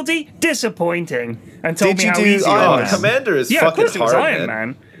difficulty, disappointing, and told me how easy it was. Commander is fucking hard, of course it was Iron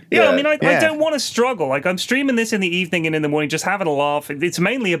Man. Yeah, I mean, I Yeah. don't want to struggle. Like, I'm streaming this in the evening and in the morning, just having a laugh. It's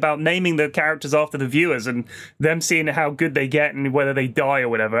mainly about naming the characters after the viewers and them seeing how good they get and whether they die or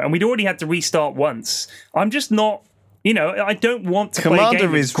whatever. And we'd already had to restart once. I'm just not... You know, I don't want to play a game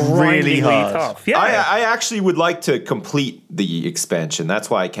Commander is that's really hard. tough. Yeah. I actually would like to complete the expansion.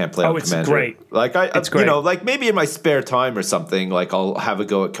 That's why I can't play on it's Commander. Great. Like it's great. You know, like maybe in my spare time or something, like I'll have a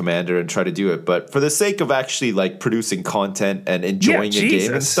go at Commander and try to do it. But for the sake of actually like producing content and enjoying a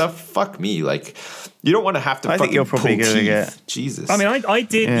game and stuff, fuck me. Like, you don't want to have to. I think you're probably pull gonna teeth. get. Jesus. I mean, I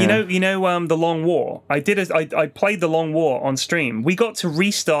did. Yeah. You know, the Long War. I played the Long War on stream. We got to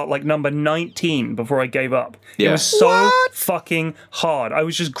restart like number 19 before I gave up. Yeah. It was so fucking hard. I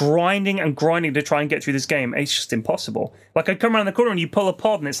was just grinding and grinding to try and get through this game. It's just impossible. Like, I'd come around the corner and you pull a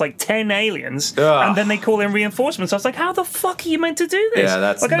pod and it's like 10 aliens, and then they call in reinforcements. I was like, how the fuck are you meant to do this? Yeah,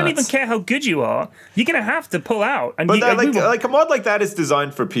 that's like, I don't even care how good you are. You're gonna have to pull out. And but like a mod like that is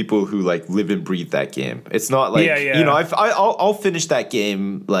designed for people who like live and breathe that game. It's not like you know, I'll finish that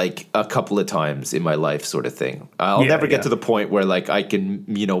game like a couple of times in my life, sort of thing. I'll never get to the point where like I can,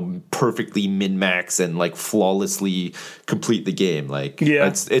 you know, perfectly min max and like flawlessly complete the game. Like,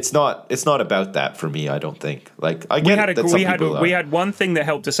 it's not about that for me. I don't think. Like, I get we had one thing that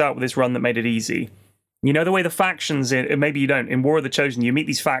helped us out with this run that made it easy. You know the way the factions, maybe you don't, in War of the Chosen, you meet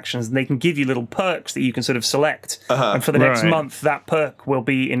these factions and they can give you little perks that you can sort of select. And for the next month, that perk will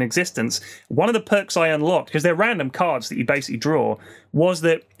be in existence. One of the perks I unlocked, because they're random cards that you basically draw, was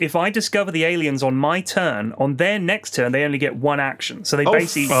that if I discover the aliens on my turn, on their next turn, they only get one action. So they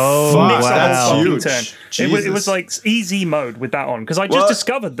basically mix the whole fucking turn. It was like easy mode with that on, because I just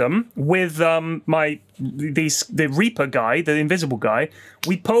discovered them with the Reaper guy, the invisible guy.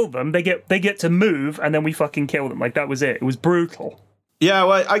 We pull them, they get to move, and then we fucking kill them. Like, that was it. It was brutal. Yeah,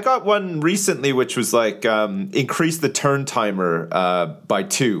 well, I got one recently which was like increase the turn timer by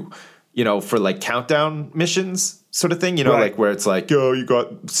 2. for like countdown missions sort of thing, Right. like where it's like, yo, you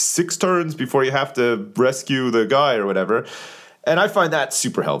got 6 turns before you have to rescue the guy or whatever. And I find that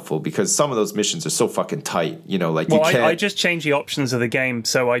super helpful because some of those missions are so fucking tight, like you can't. I just changed the options of the game,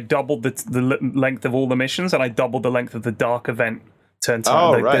 so I doubled the length of all the missions, and I doubled the length of the dark event turn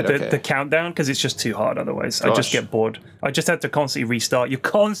time, the countdown, because it's just too hard otherwise. I just get bored. I just had to constantly restart. You're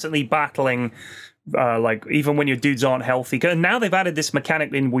constantly battling, like even when your dudes aren't healthy. And now they've added this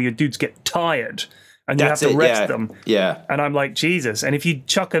mechanic in where your dudes get tired. And you have to rest them. Yeah. And I'm like, Jesus. And if you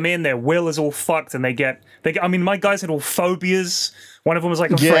chuck them in, their will is all fucked. And I mean, my guys had all phobias. One of them was like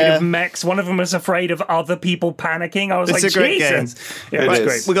afraid of mechs. One of them was afraid of other people panicking. I was it's like, a great Jesus. Game. Yeah, it was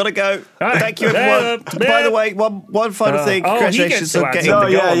great. We got to go. Right. Thank you, everyone. By the way, one final thing. Congratulations on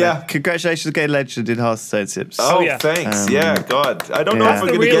getting Congratulations on getting Legend in Hearthstone Sips. Oh, thanks. God. I don't know if I'm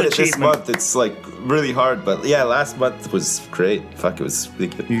going to get it this month. It's like really hard. But yeah, last month was great. Fuck, it was really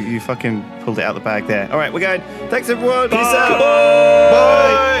good. You fucking pulled it out of the bag there. All right, we're going. Thanks, everyone. Peace out.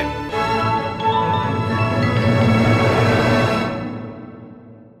 Bye.